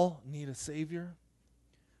all need a Savior.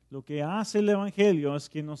 Lo que hace el Evangelio es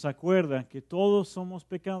que nos acuerda que todos somos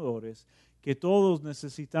pecadores, que todos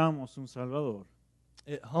necesitamos un Salvador.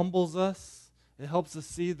 It humbles us. It helps us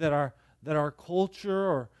see that our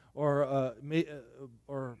culture or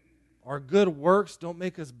our good works don't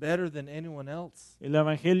make us better than anyone else. El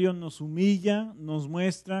Evangelio nos humilla, nos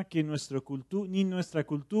muestra que ni nuestra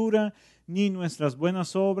cultura ni nuestras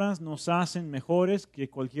buenas obras nos hacen mejores que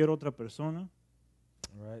cualquier otra persona.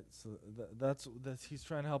 Right. So that's he's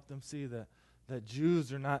trying to help them see that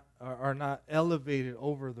Jews are not elevated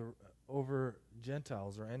over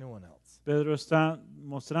Gentiles or anyone else. Pedro está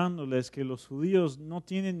mostrándoles que los judíos no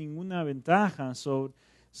tienen ninguna ventaja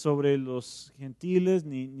sobre los gentiles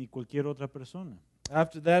ni cualquier otra persona.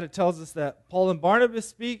 After that, it tells us that Paul and Barnabas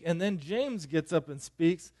speak, and then James gets up and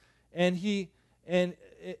speaks, and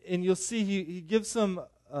you'll see he gives some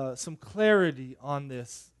clarity on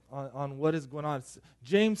this, on what is going on.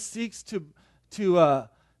 James seeks to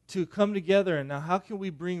come together, and now how can we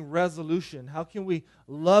bring resolution? How can we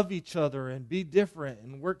love each other and be different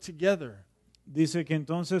and work together? Dice que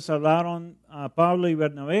entonces hablaron a Pablo y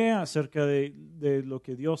Bernabé acerca de lo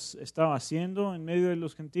que Dios estaba haciendo en medio de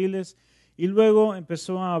los gentiles, y luego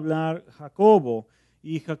empezó a hablar Jacobo,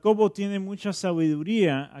 y Jacobo tiene mucha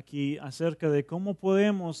sabiduría aquí acerca de cómo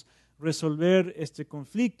podemos resolver este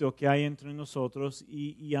conflicto que hay entre nosotros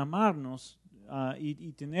y amarnos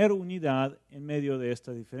y tener unidad en medio de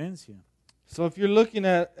esta diferencia. So if you're looking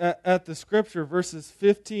at the scripture, verses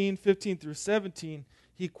 15 through 17,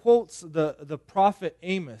 he quotes the prophet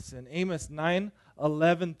Amos in Amos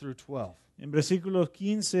 9:11 through 12. En versículos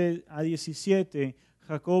 15 a 17,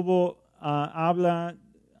 Jacobo habla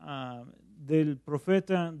del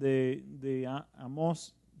profeta de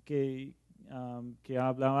Amós que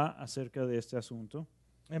hablaba acerca de este asunto.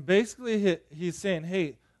 And basically he's saying,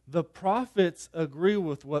 hey, the prophets agree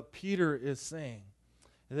with what Peter is saying.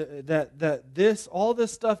 That all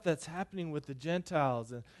this stuff that's happening with the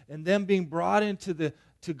Gentiles and them being brought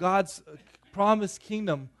to God's promised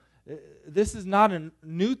kingdom, this is not a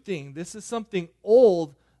new thing. This is something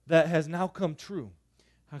old that has now come true.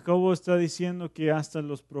 Jacobo está diciendo que hasta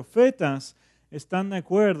los profetas están de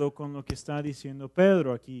acuerdo con lo que está diciendo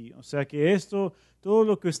Pedro aquí. O sea que todo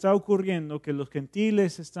lo que está ocurriendo, que los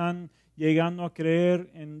gentiles están llegando a creer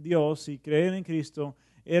en Dios y creer en Cristo,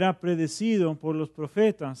 era predecido por los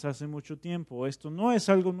profetas hace mucho tiempo. Esto no es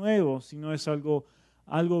algo nuevo, sino es algo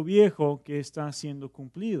viejo que está siendo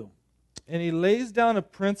cumplido. And he lays down a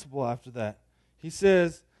principle after that. He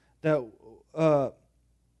says that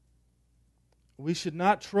we should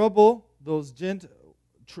not trouble those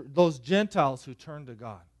Gentiles who turn to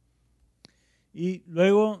God. Y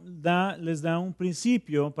luego les da un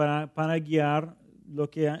principio para guiar lo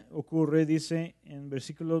que ocurre. Dice en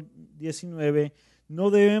versículo 19,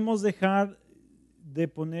 debemos de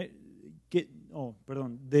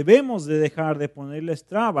dejar de ponerles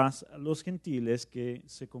trabas a los gentiles que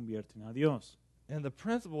se convierten a Dios. And the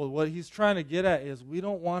principle, what he's trying to get at is we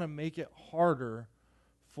don't want to make it harder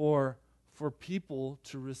for people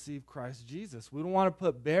to receive Christ Jesus. We don't want to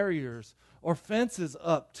put barriers or fences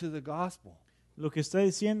up to the gospel. Lo que está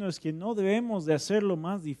diciendo es que no debemos de hacerlo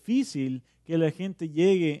más difícil que la gente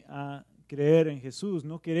llegue a creer en Jesús.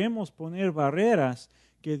 No queremos poner barreras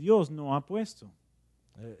que Dios no ha puesto.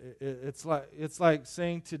 It's like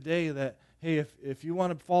saying today that, hey, if you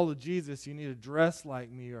want to follow Jesus, you need to dress like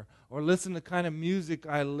me or listen to the kind of music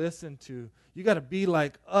I listen to. You got to be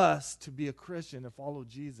like us to be a Christian, to follow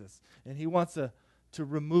Jesus. And he wants to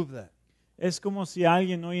remove that. Es como si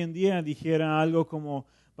alguien hoy en día dijera algo como,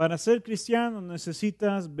 para ser cristiano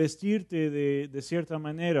necesitas vestirte de cierta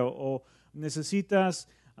manera o necesitas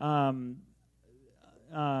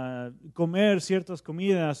comer ciertas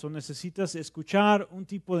comidas o necesitas escuchar un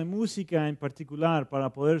tipo de música en particular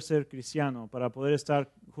para poder ser cristiano, para poder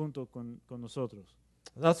estar junto con nosotros.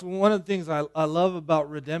 That's one of the things I love about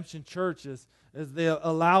Redemption Church is they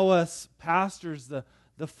allow us pastors the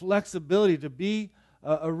flexibility to be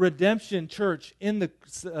a redemption church in the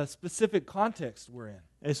specific context we're in.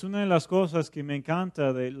 Es una de las cosas que me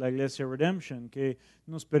encanta de la Iglesia Redemption, que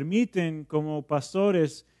nos permiten como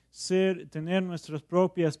pastores tener nuestras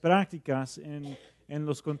propias prácticas en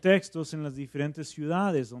los contextos, en las diferentes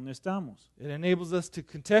ciudades donde estamos. It enables us to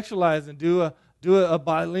contextualize and do a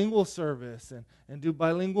bilingual service and do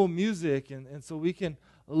bilingual music, and so we can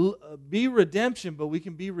be redemption, but we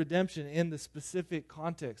can be redemption in the specific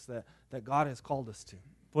context that God has called us to.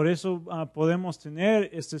 Por eso podemos tener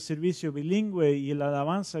este servicio bilingüe y la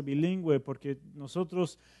alabanza bilingüe, porque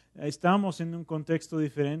nosotros estamos en un contexto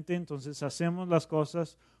diferente, entonces hacemos las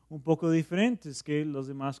cosas un poco diferentes que las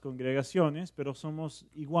demás congregaciones, pero somos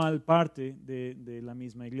igual parte de la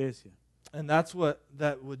misma iglesia. And that's what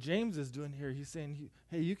James is doing here. He's saying,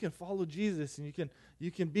 hey, you can follow Jesus and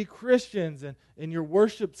you can be Christians and your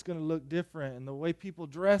worship's going to look different and the way people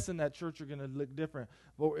dress in that church are going to look different.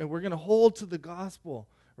 And we're going to hold to the gospel,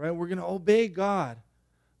 right? We're going to obey God.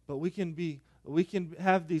 But we can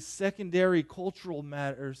have these secondary cultural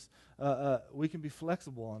matters. We can be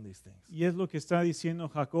flexible on these things. Y es lo que está diciendo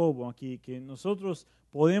Jacobo aquí, que nosotros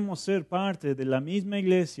podemos ser parte de la misma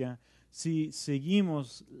iglesia si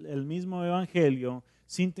seguimos el mismo evangelio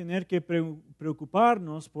sin tener que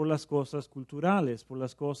preocuparnos por las cosas culturales, por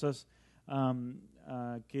las cosas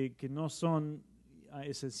que no son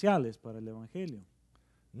esenciales para el evangelio.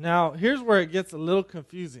 Now, here's where it gets a little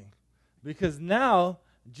confusing, because now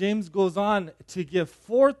James goes on to give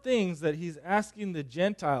 4 things that he's asking the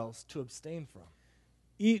Gentiles to abstain from.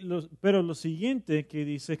 Pero lo siguiente que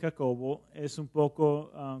dice Jacobo es un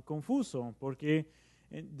poco confuso, porque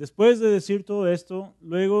después de decir todo esto,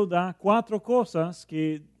 luego da 4 cosas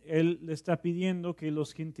que él le está pidiendo que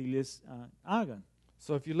los gentiles hagan.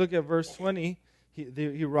 So if you look at verse 20,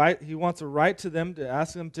 he wants to write to them to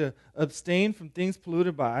ask them to abstain from things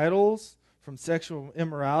polluted by idols, from sexual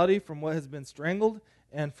immorality, from what has been strangled,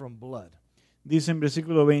 and from blood. Dice en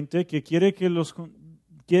versículo 20 que quiere que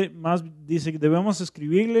dice que debemos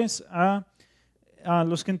escribirles a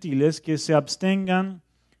los gentiles que se abstengan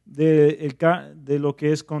de lo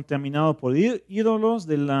que es contaminado por ídolos,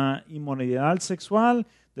 de la inmoralidad sexual,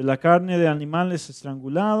 de la carne de animales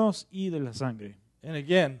estrangulados y de la sangre. And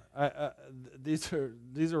again, these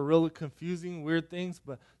are really confusing, weird things,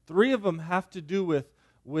 but 3 of them have to do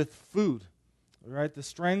with food, right? The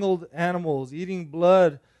strangled animals, eating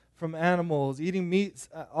blood from animals, eating meats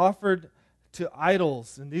offered to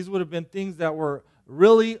idols, and these would have been things that were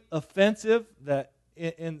really offensive that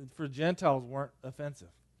for Gentiles weren't offensive.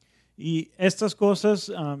 Y estas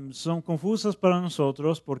cosas son confusas para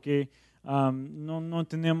nosotros porque no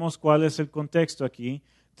entendemos cuál es el contexto aquí.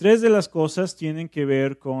 3 de las cosas tienen que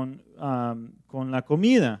ver con la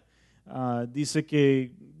comida. Dice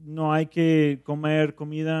que no hay que comer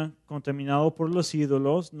comida contaminada por los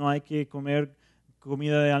ídolos, no hay que comer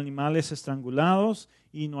comida de animales estrangulados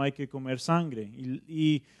y no hay que comer sangre.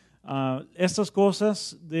 Y estas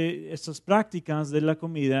cosas, estas prácticas de la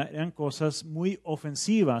comida eran cosas muy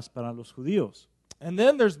ofensivas para los judíos. And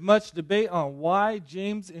then there's much debate on why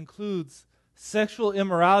James includes sexual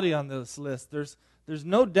immorality on this list. There's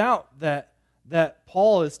no doubt that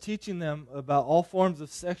Paul is teaching them about all forms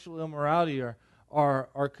of sexual immorality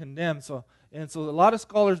are condemned. So a lot of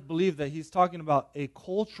scholars believe that he's talking about a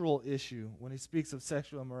cultural issue when he speaks of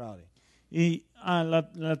sexual immorality. Y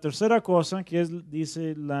la tercera cosa que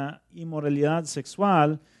dice la inmoralidad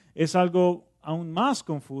sexual es algo aún más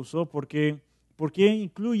confuso porque ¿por qué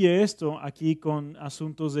incluye esto aquí con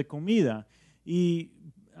asuntos de comida? Y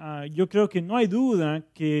yo creo que no hay duda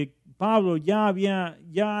que Pablo ya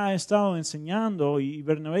ha estado enseñando y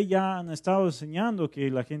Bernabé ya han estado enseñando que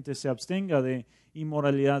la gente se abstenga de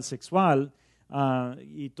inmoralidad sexual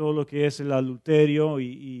y todo lo que es el adulterio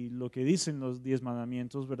y lo que dicen los 10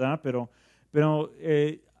 mandamientos, ¿verdad? Pero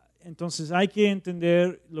entonces hay que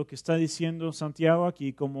entender lo que está diciendo Santiago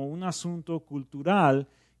aquí como un asunto cultural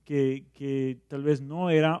que tal vez no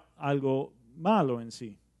era algo malo en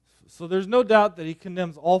sí. So there's no doubt that he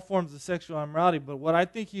condemns all forms of sexual immorality, but what I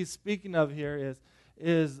think he's speaking of here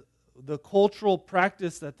is the cultural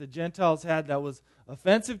practice that the Gentiles had that was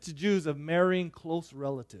offensive to Jews of marrying close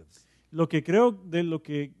relatives. Lo que creo de lo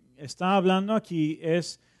que está hablando aquí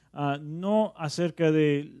es no acerca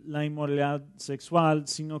de la inmoralidad sexual,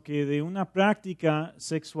 sino que de una práctica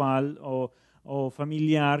sexual o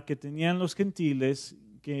familiar que tenían los gentiles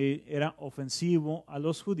que era ofensivo a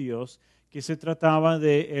los judíos, que se trataba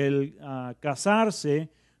de casarse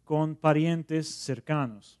con parientes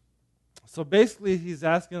cercanos. So basically he's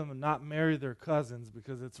asking them to not marry their cousins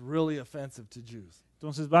because it's really offensive to Jews.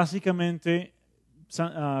 Entonces básicamente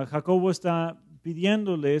Jacobo está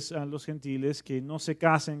pidiéndoles a los gentiles que no se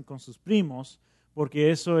casen con sus primos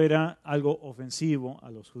porque eso era algo ofensivo a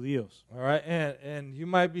los judíos. All right, and you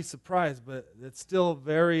might be surprised, but it's still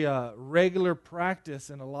very regular practice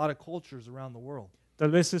in a lot of cultures around the world. Tal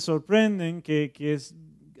vez se sorprenden que es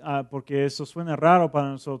porque eso suena raro para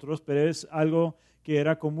nosotros, pero es algo que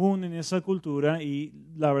era común en esa cultura y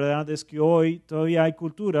la verdad es que hoy todavía hay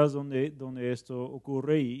culturas donde esto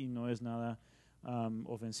ocurre y no es nada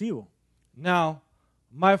ofensivo. Now,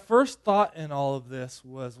 my first thought in all of this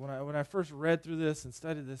was when I first read through this and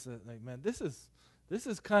studied this, like, man, this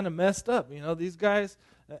is kind of messed up. You know, these guys,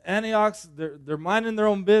 Antioch's, they're minding their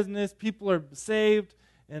own business. People are saved,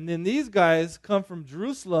 and then these guys come from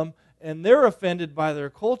Jerusalem and they're offended by their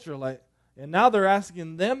culture, like, and now they're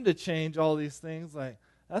asking them to change all these things. Like,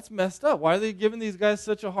 that's messed up. Why are they giving these guys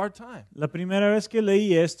such a hard time? La primera vez que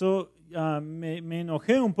leí esto me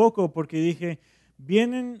enojé un poco porque dije,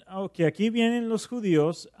 aquí vienen los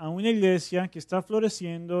judíos a una iglesia que está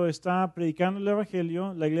floreciendo, está predicando el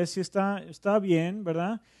evangelio, la iglesia está bien,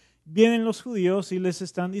 ¿verdad? Vienen los judíos y les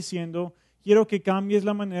están diciendo, quiero que cambies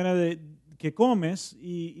la manera que comes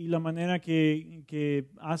y la manera que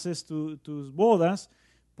haces tus bodas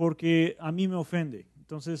porque a mí me ofende.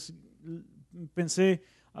 Entonces pensé,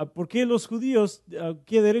 ¿por qué los judíos,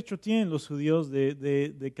 qué derecho tienen los judíos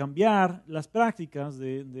de cambiar las prácticas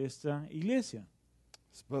de esta iglesia?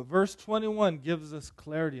 But verse 21 gives us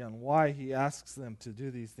clarity on why he asks them to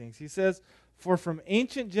do these things. He says, "For from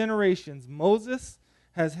ancient generations Moses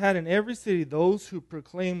has had in every city those who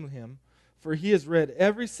proclaim him, for he is read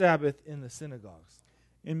every Sabbath in the synagogues."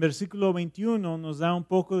 En versículo 21 nos da un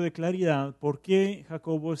poco de claridad por qué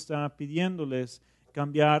Jacobo está pidiéndoles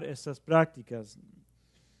cambiar estas prácticas.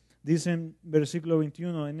 Dice en versículo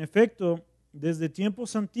 21, en efecto, desde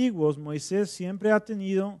tiempos antiguos Moisés siempre ha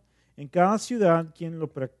tenido en cada ciudad quien lo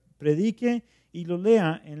predique y lo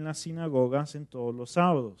lea en las sinagogas en todos los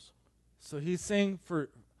sábados. So he's saying for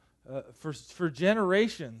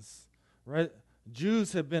generations, right?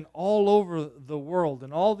 Jews have been all over the world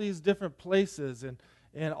in all these different places, and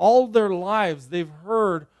all their lives they've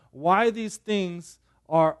heard why these things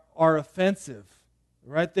are offensive,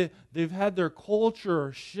 right? They've had their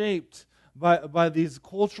culture shaped by these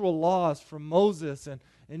cultural laws from Moses, and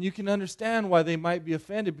you can understand why they might be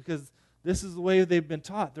offended because this is the way they've been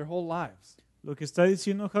taught their whole lives. Lo que está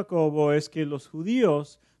diciendo Jacobo es que los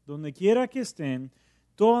judíos, donde quiera que estén,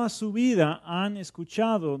 toda su vida han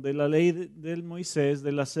escuchado de la ley del Moisés,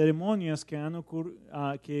 de las ceremonias que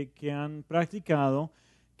han practicado,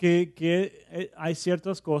 que hay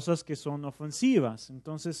ciertas cosas que son ofensivas.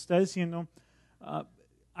 Entonces está diciendo,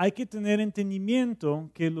 hay que tener entendimiento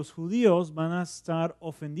que los judíos van a estar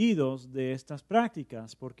ofendidos de estas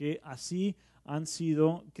prácticas, porque así han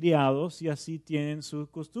sido criados y así tienen su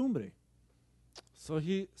costumbre. So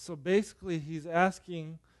basically he's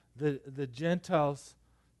asking the Gentiles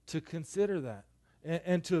to consider that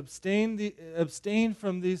and to abstain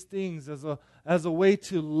from these things as a way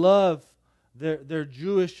to love their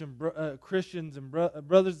Jewish and Christians and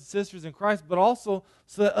brothers and sisters in Christ, but also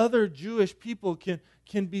so that other Jewish people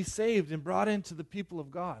can be saved and brought into the people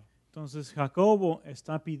of God. Entonces Jacobo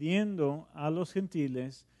está pidiendo a los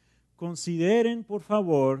gentiles, consideren por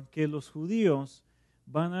favor que los judíos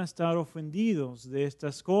van a estar ofendidos de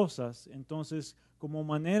estas cosas. Entonces, como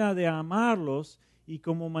manera de amarlos y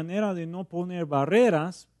como manera de no poner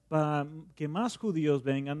barreras para que más judíos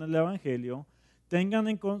vengan al Evangelio, tengan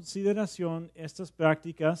en consideración estas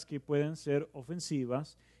prácticas que pueden ser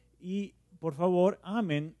ofensivas y, por favor,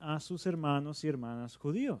 amen a sus hermanos y hermanas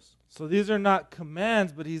judíos. So these are not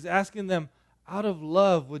commands, but he's asking them, out of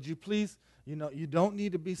love, would you please, you don't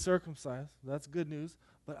need to be circumcised. That's good news.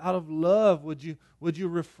 But out of love, would you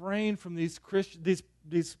refrain from these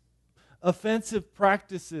offensive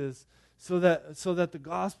practices so that the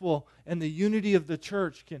gospel and the unity of the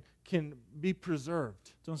church can be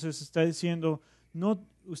preserved? Entonces está diciendo, no,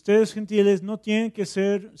 ustedes gentiles no tienen que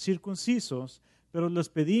ser circuncisos, pero les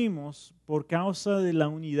pedimos por causa de la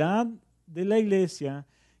unidad de la iglesia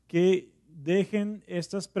que dejen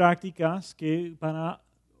estas prácticas que para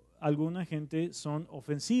alguna gente son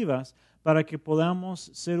ofensivas, para que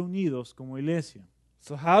podamos ser unidos como iglesia.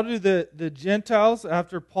 So how do the Gentiles,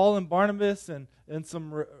 after Paul and Barnabas and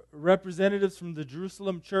some representatives from the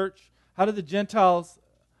Jerusalem church, how do the Gentiles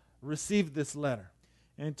receive this letter?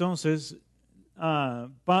 Entonces,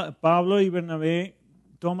 Pablo y Bernabé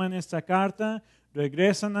toman esta carta,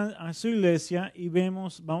 regresan a su iglesia y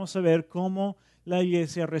vamos a ver cómo la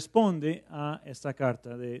iglesia responde a esta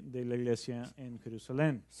carta de la iglesia en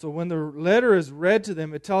Jerusalén. So when the letter is read to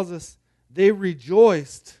them, it tells us they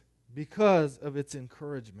rejoiced because of its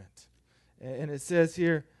encouragement. And it says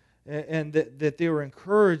here, and that they were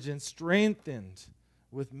encouraged and strengthened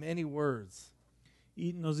with many words.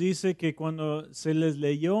 Y nos dice que cuando se les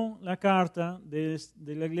leyó la carta de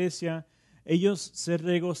la iglesia, ellos se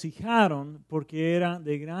regocijaron porque era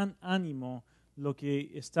de gran ánimo lo que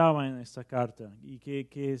estaba en esta carta y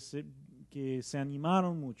que se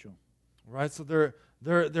animaron mucho. Right, so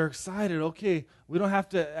they're excited. Okay, we don't have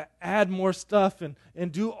to add more stuff and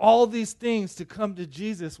do all these things to come to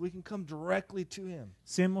Jesus. We can come directly to him.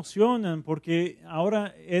 Se emocionan porque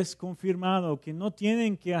ahora es confirmado que no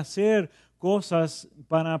tienen que hacer cosas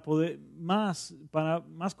más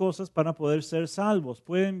cosas para poder ser salvos.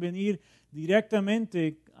 Pueden venir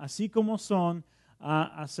directamente, así como son,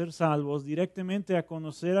 a ser salvos, directamente a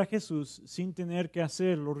conocer a Jesús sin tener que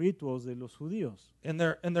hacer los ritos de los judíos. And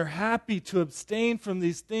they're happy to abstain from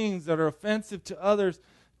these things that are offensive to others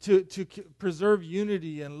to preserve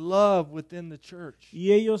unity and love within the church.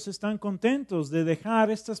 Y ellos están contentos de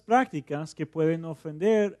dejar estas prácticas que pueden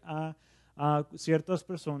ofender a ciertas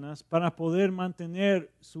personas para poder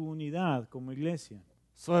mantener su unidad como iglesia.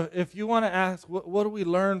 So if you want to ask, what do we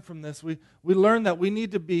learn from this? We learn that we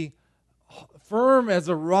need to be firm as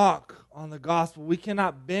a rock on the gospel. We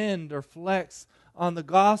cannot bend or flex on the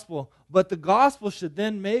gospel, but the gospel should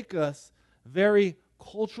then make us very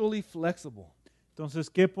culturally flexible. Entonces,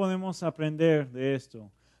 ¿qué podemos aprender de esto?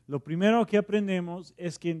 Lo primero que aprendemos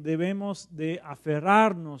es que debemos de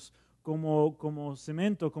aferrarnos como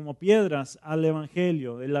cemento, como piedras al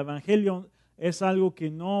Evangelio. El Evangelio es algo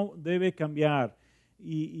que no debe cambiar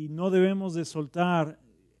y no debemos de soltar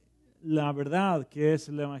la verdad que es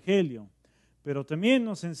el Evangelio. Pero también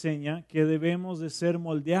nos enseña que debemos de ser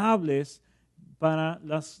moldeables para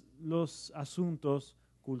los asuntos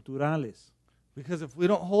culturales. Because if we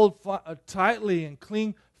don't hold tightly and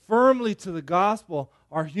cling firmly to the gospel,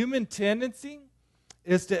 our human tendency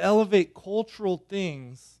is to elevate cultural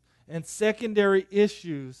things and secondary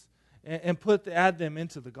issues and add them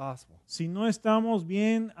into the gospel. Si no estamos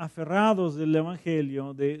bien aferrados del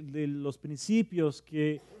Evangelio, de los principios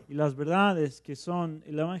y las verdades que son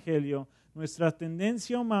el Evangelio, nuestra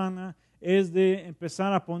tendencia humana es de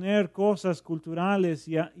empezar a poner cosas culturales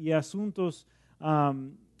y asuntos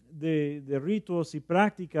de ritos y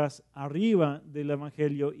prácticas arriba del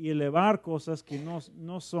Evangelio y elevar cosas que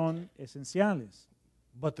no son esenciales.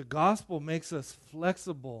 But the gospel makes us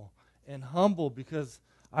flexible and humble because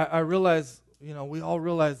I realize, we all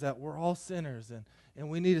realize that we're all sinners and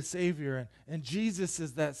we need a Savior. And Jesus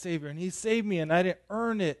is that Savior. And He saved me and I didn't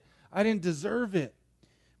earn it. I didn't deserve it.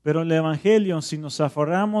 Pero el Evangelio, si nos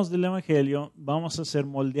aferramos del Evangelio, vamos a ser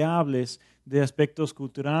moldeables de aspectos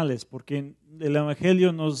culturales, porque el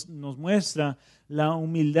Evangelio nos muestra la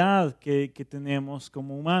humildad que tenemos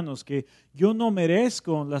como humanos, que yo no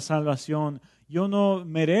merezco la salvación, yo no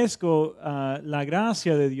merezco la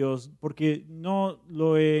gracia de Dios, porque no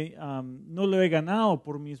lo he ganado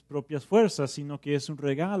por mis propias fuerzas, sino que es un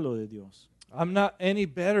regalo de Dios. I'm not any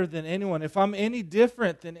better than anyone. If I'm any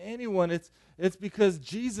different than anyone, it's because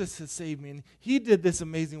Jesus has saved me and He did this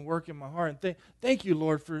amazing work in my heart. And thank you,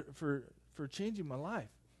 Lord, for changing my life.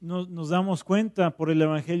 Nos damos cuenta por el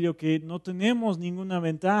Evangelio que no tenemos ninguna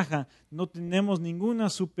ventaja, no tenemos ninguna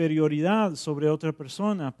superioridad sobre otra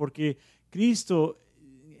persona, porque Cristo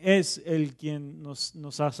es el quien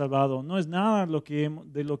nos ha salvado. No es nada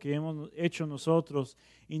de lo que hemos hecho nosotros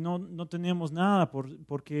y no tenemos nada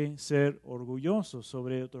por qué ser orgullosos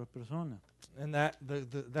sobre otra persona. And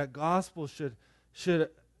that gospel should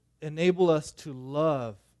enable us to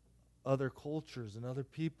love other cultures and other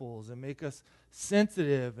peoples and make us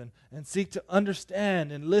sensitive and seek to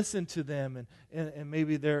understand and listen to them and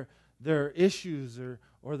maybe their issues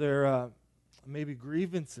or their maybe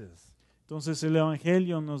grievances. Entonces el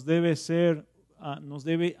Evangelio nos debe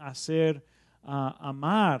hacer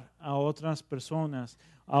amar a otras personas,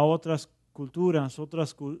 a otras culturas,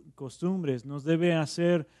 otras costumbres. Nos debe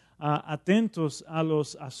hacer atentos a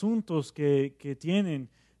los asuntos que tienen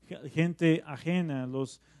gente ajena,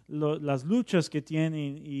 las luchas que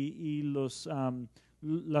tienen y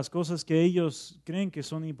las cosas que ellos creen que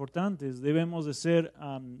son importantes. Debemos de ser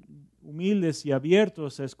humildes y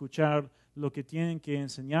abiertos a escuchar lo que tienen que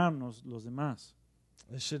enseñarnos los demás.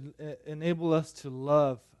 It should enable us to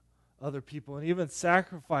love other people and even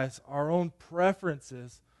sacrifice our own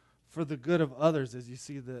preferences for the good of others, as you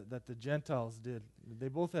see that the Gentiles did. They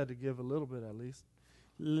both had to give a little bit at least.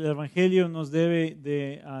 El Evangelio nos debe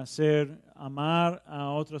de hacer amar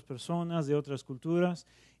a otras personas de otras culturas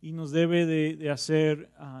y nos debe de hacer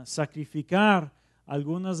sacrificar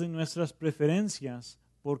algunas de nuestras preferencias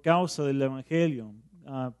por causa del Evangelio.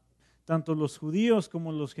 Tanto los judíos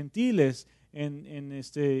como los gentiles en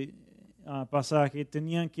este pasaje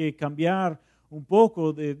tenían que cambiar un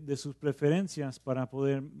poco de sus preferencias para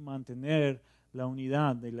poder mantener la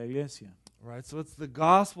unidad de la iglesia. Right, so it's the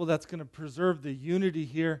gospel that's going to preserve the unity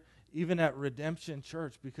here, even at Redemption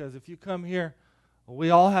Church, because if you come here, we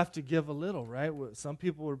all have to give a little, right? Some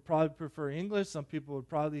people would probably prefer English, some people would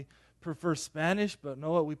probably prefer Spanish, but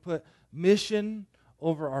know what? We put mission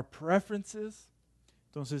over our preferences.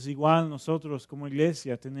 Entonces, igual nosotros como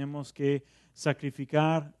iglesia tenemos que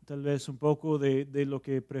sacrificar tal vez un poco de lo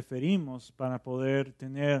que preferimos para poder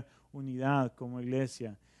tener unidad como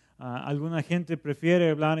iglesia. Alguna gente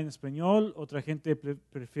prefiere hablar en español, otra gente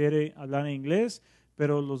prefiere hablar en inglés,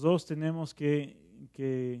 pero los dos tenemos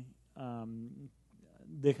que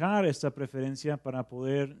dejar esta preferencia para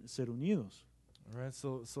poder ser unidos. All right,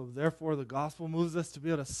 so therefore the gospel moves us to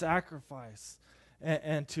be able to sacrifice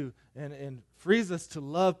and frees us to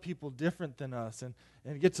love people different than us and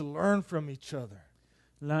get to learn from each other.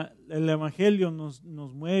 El Evangelio nos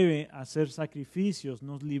mueve a hacer sacrificios,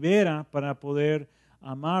 nos libera para poder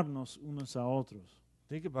amarnos unos a otros.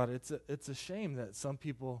 Think about it. It's a shame that some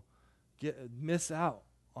people miss out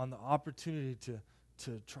on the opportunity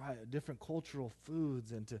to try different cultural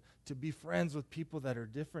foods and to be friends with people that are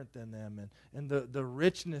different than them and the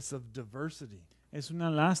richness of diversity. Es una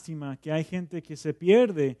lástima que hay gente que se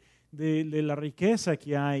pierde de la riqueza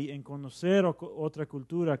que hay en conocer otra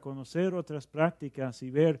cultura, conocer otras prácticas y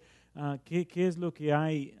ver qué es lo que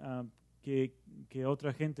hay que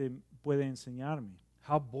otra gente puede enseñarme.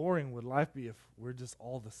 How boring would life be if we're just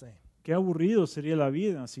all the same? Qué aburrido sería la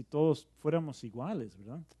vida si todos fuéramos iguales,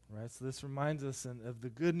 ¿verdad? Right? So this reminds us of the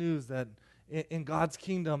good news that in God's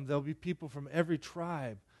kingdom there'll be people from every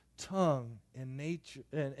tribe, tongue, and nature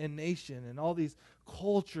and nation, and all these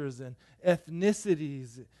cultures and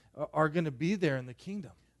ethnicities are going to be there in the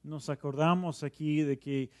kingdom. Nos acordamos aquí de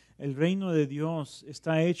que el reino de Dios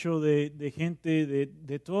está hecho de gente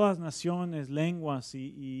de todas naciones, lenguas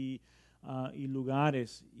y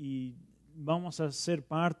lugares, y vamos a ser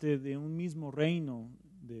parte de un mismo reino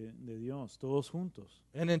de Dios, todos juntos.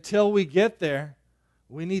 And until we get there,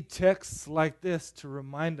 we need texts like this to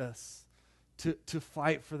remind us to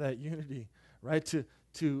fight for that unity, right?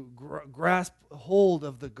 To grasp hold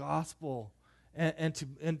of the gospel and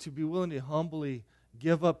to be willing to humbly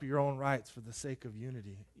give up your own rights for the sake of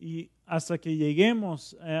unity. Y hasta que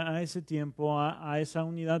lleguemos a ese tiempo, a esa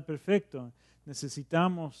unidad perfecta,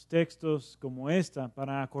 necesitamos textos como esta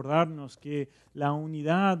para acordarnos que la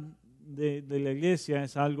unidad de la iglesia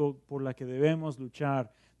es algo por la que debemos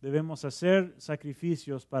luchar. Debemos hacer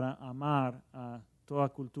sacrificios para amar a toda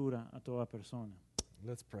cultura, a toda persona.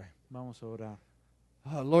 Let's pray. Vamos a orar.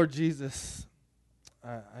 Lord Jesus,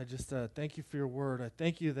 I just thank you for your word. I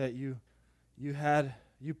thank you that you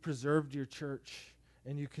preserved your church,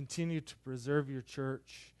 and you continue to preserve your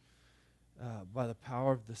church by the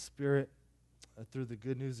power of the Spirit through the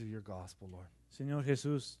good news of your gospel, Lord. Señor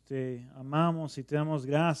Jesús, te amamos y te damos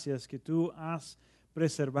gracias que tú has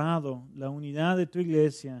preservado la unidad de tu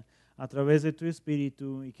iglesia a través de tu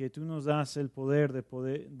Espíritu y que tú nos das el poder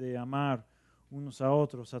de amar unos a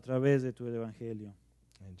otros a través de tu Evangelio.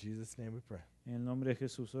 In Jesus' name we pray. En el nombre de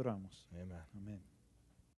Jesús oramos. Amen. Amén.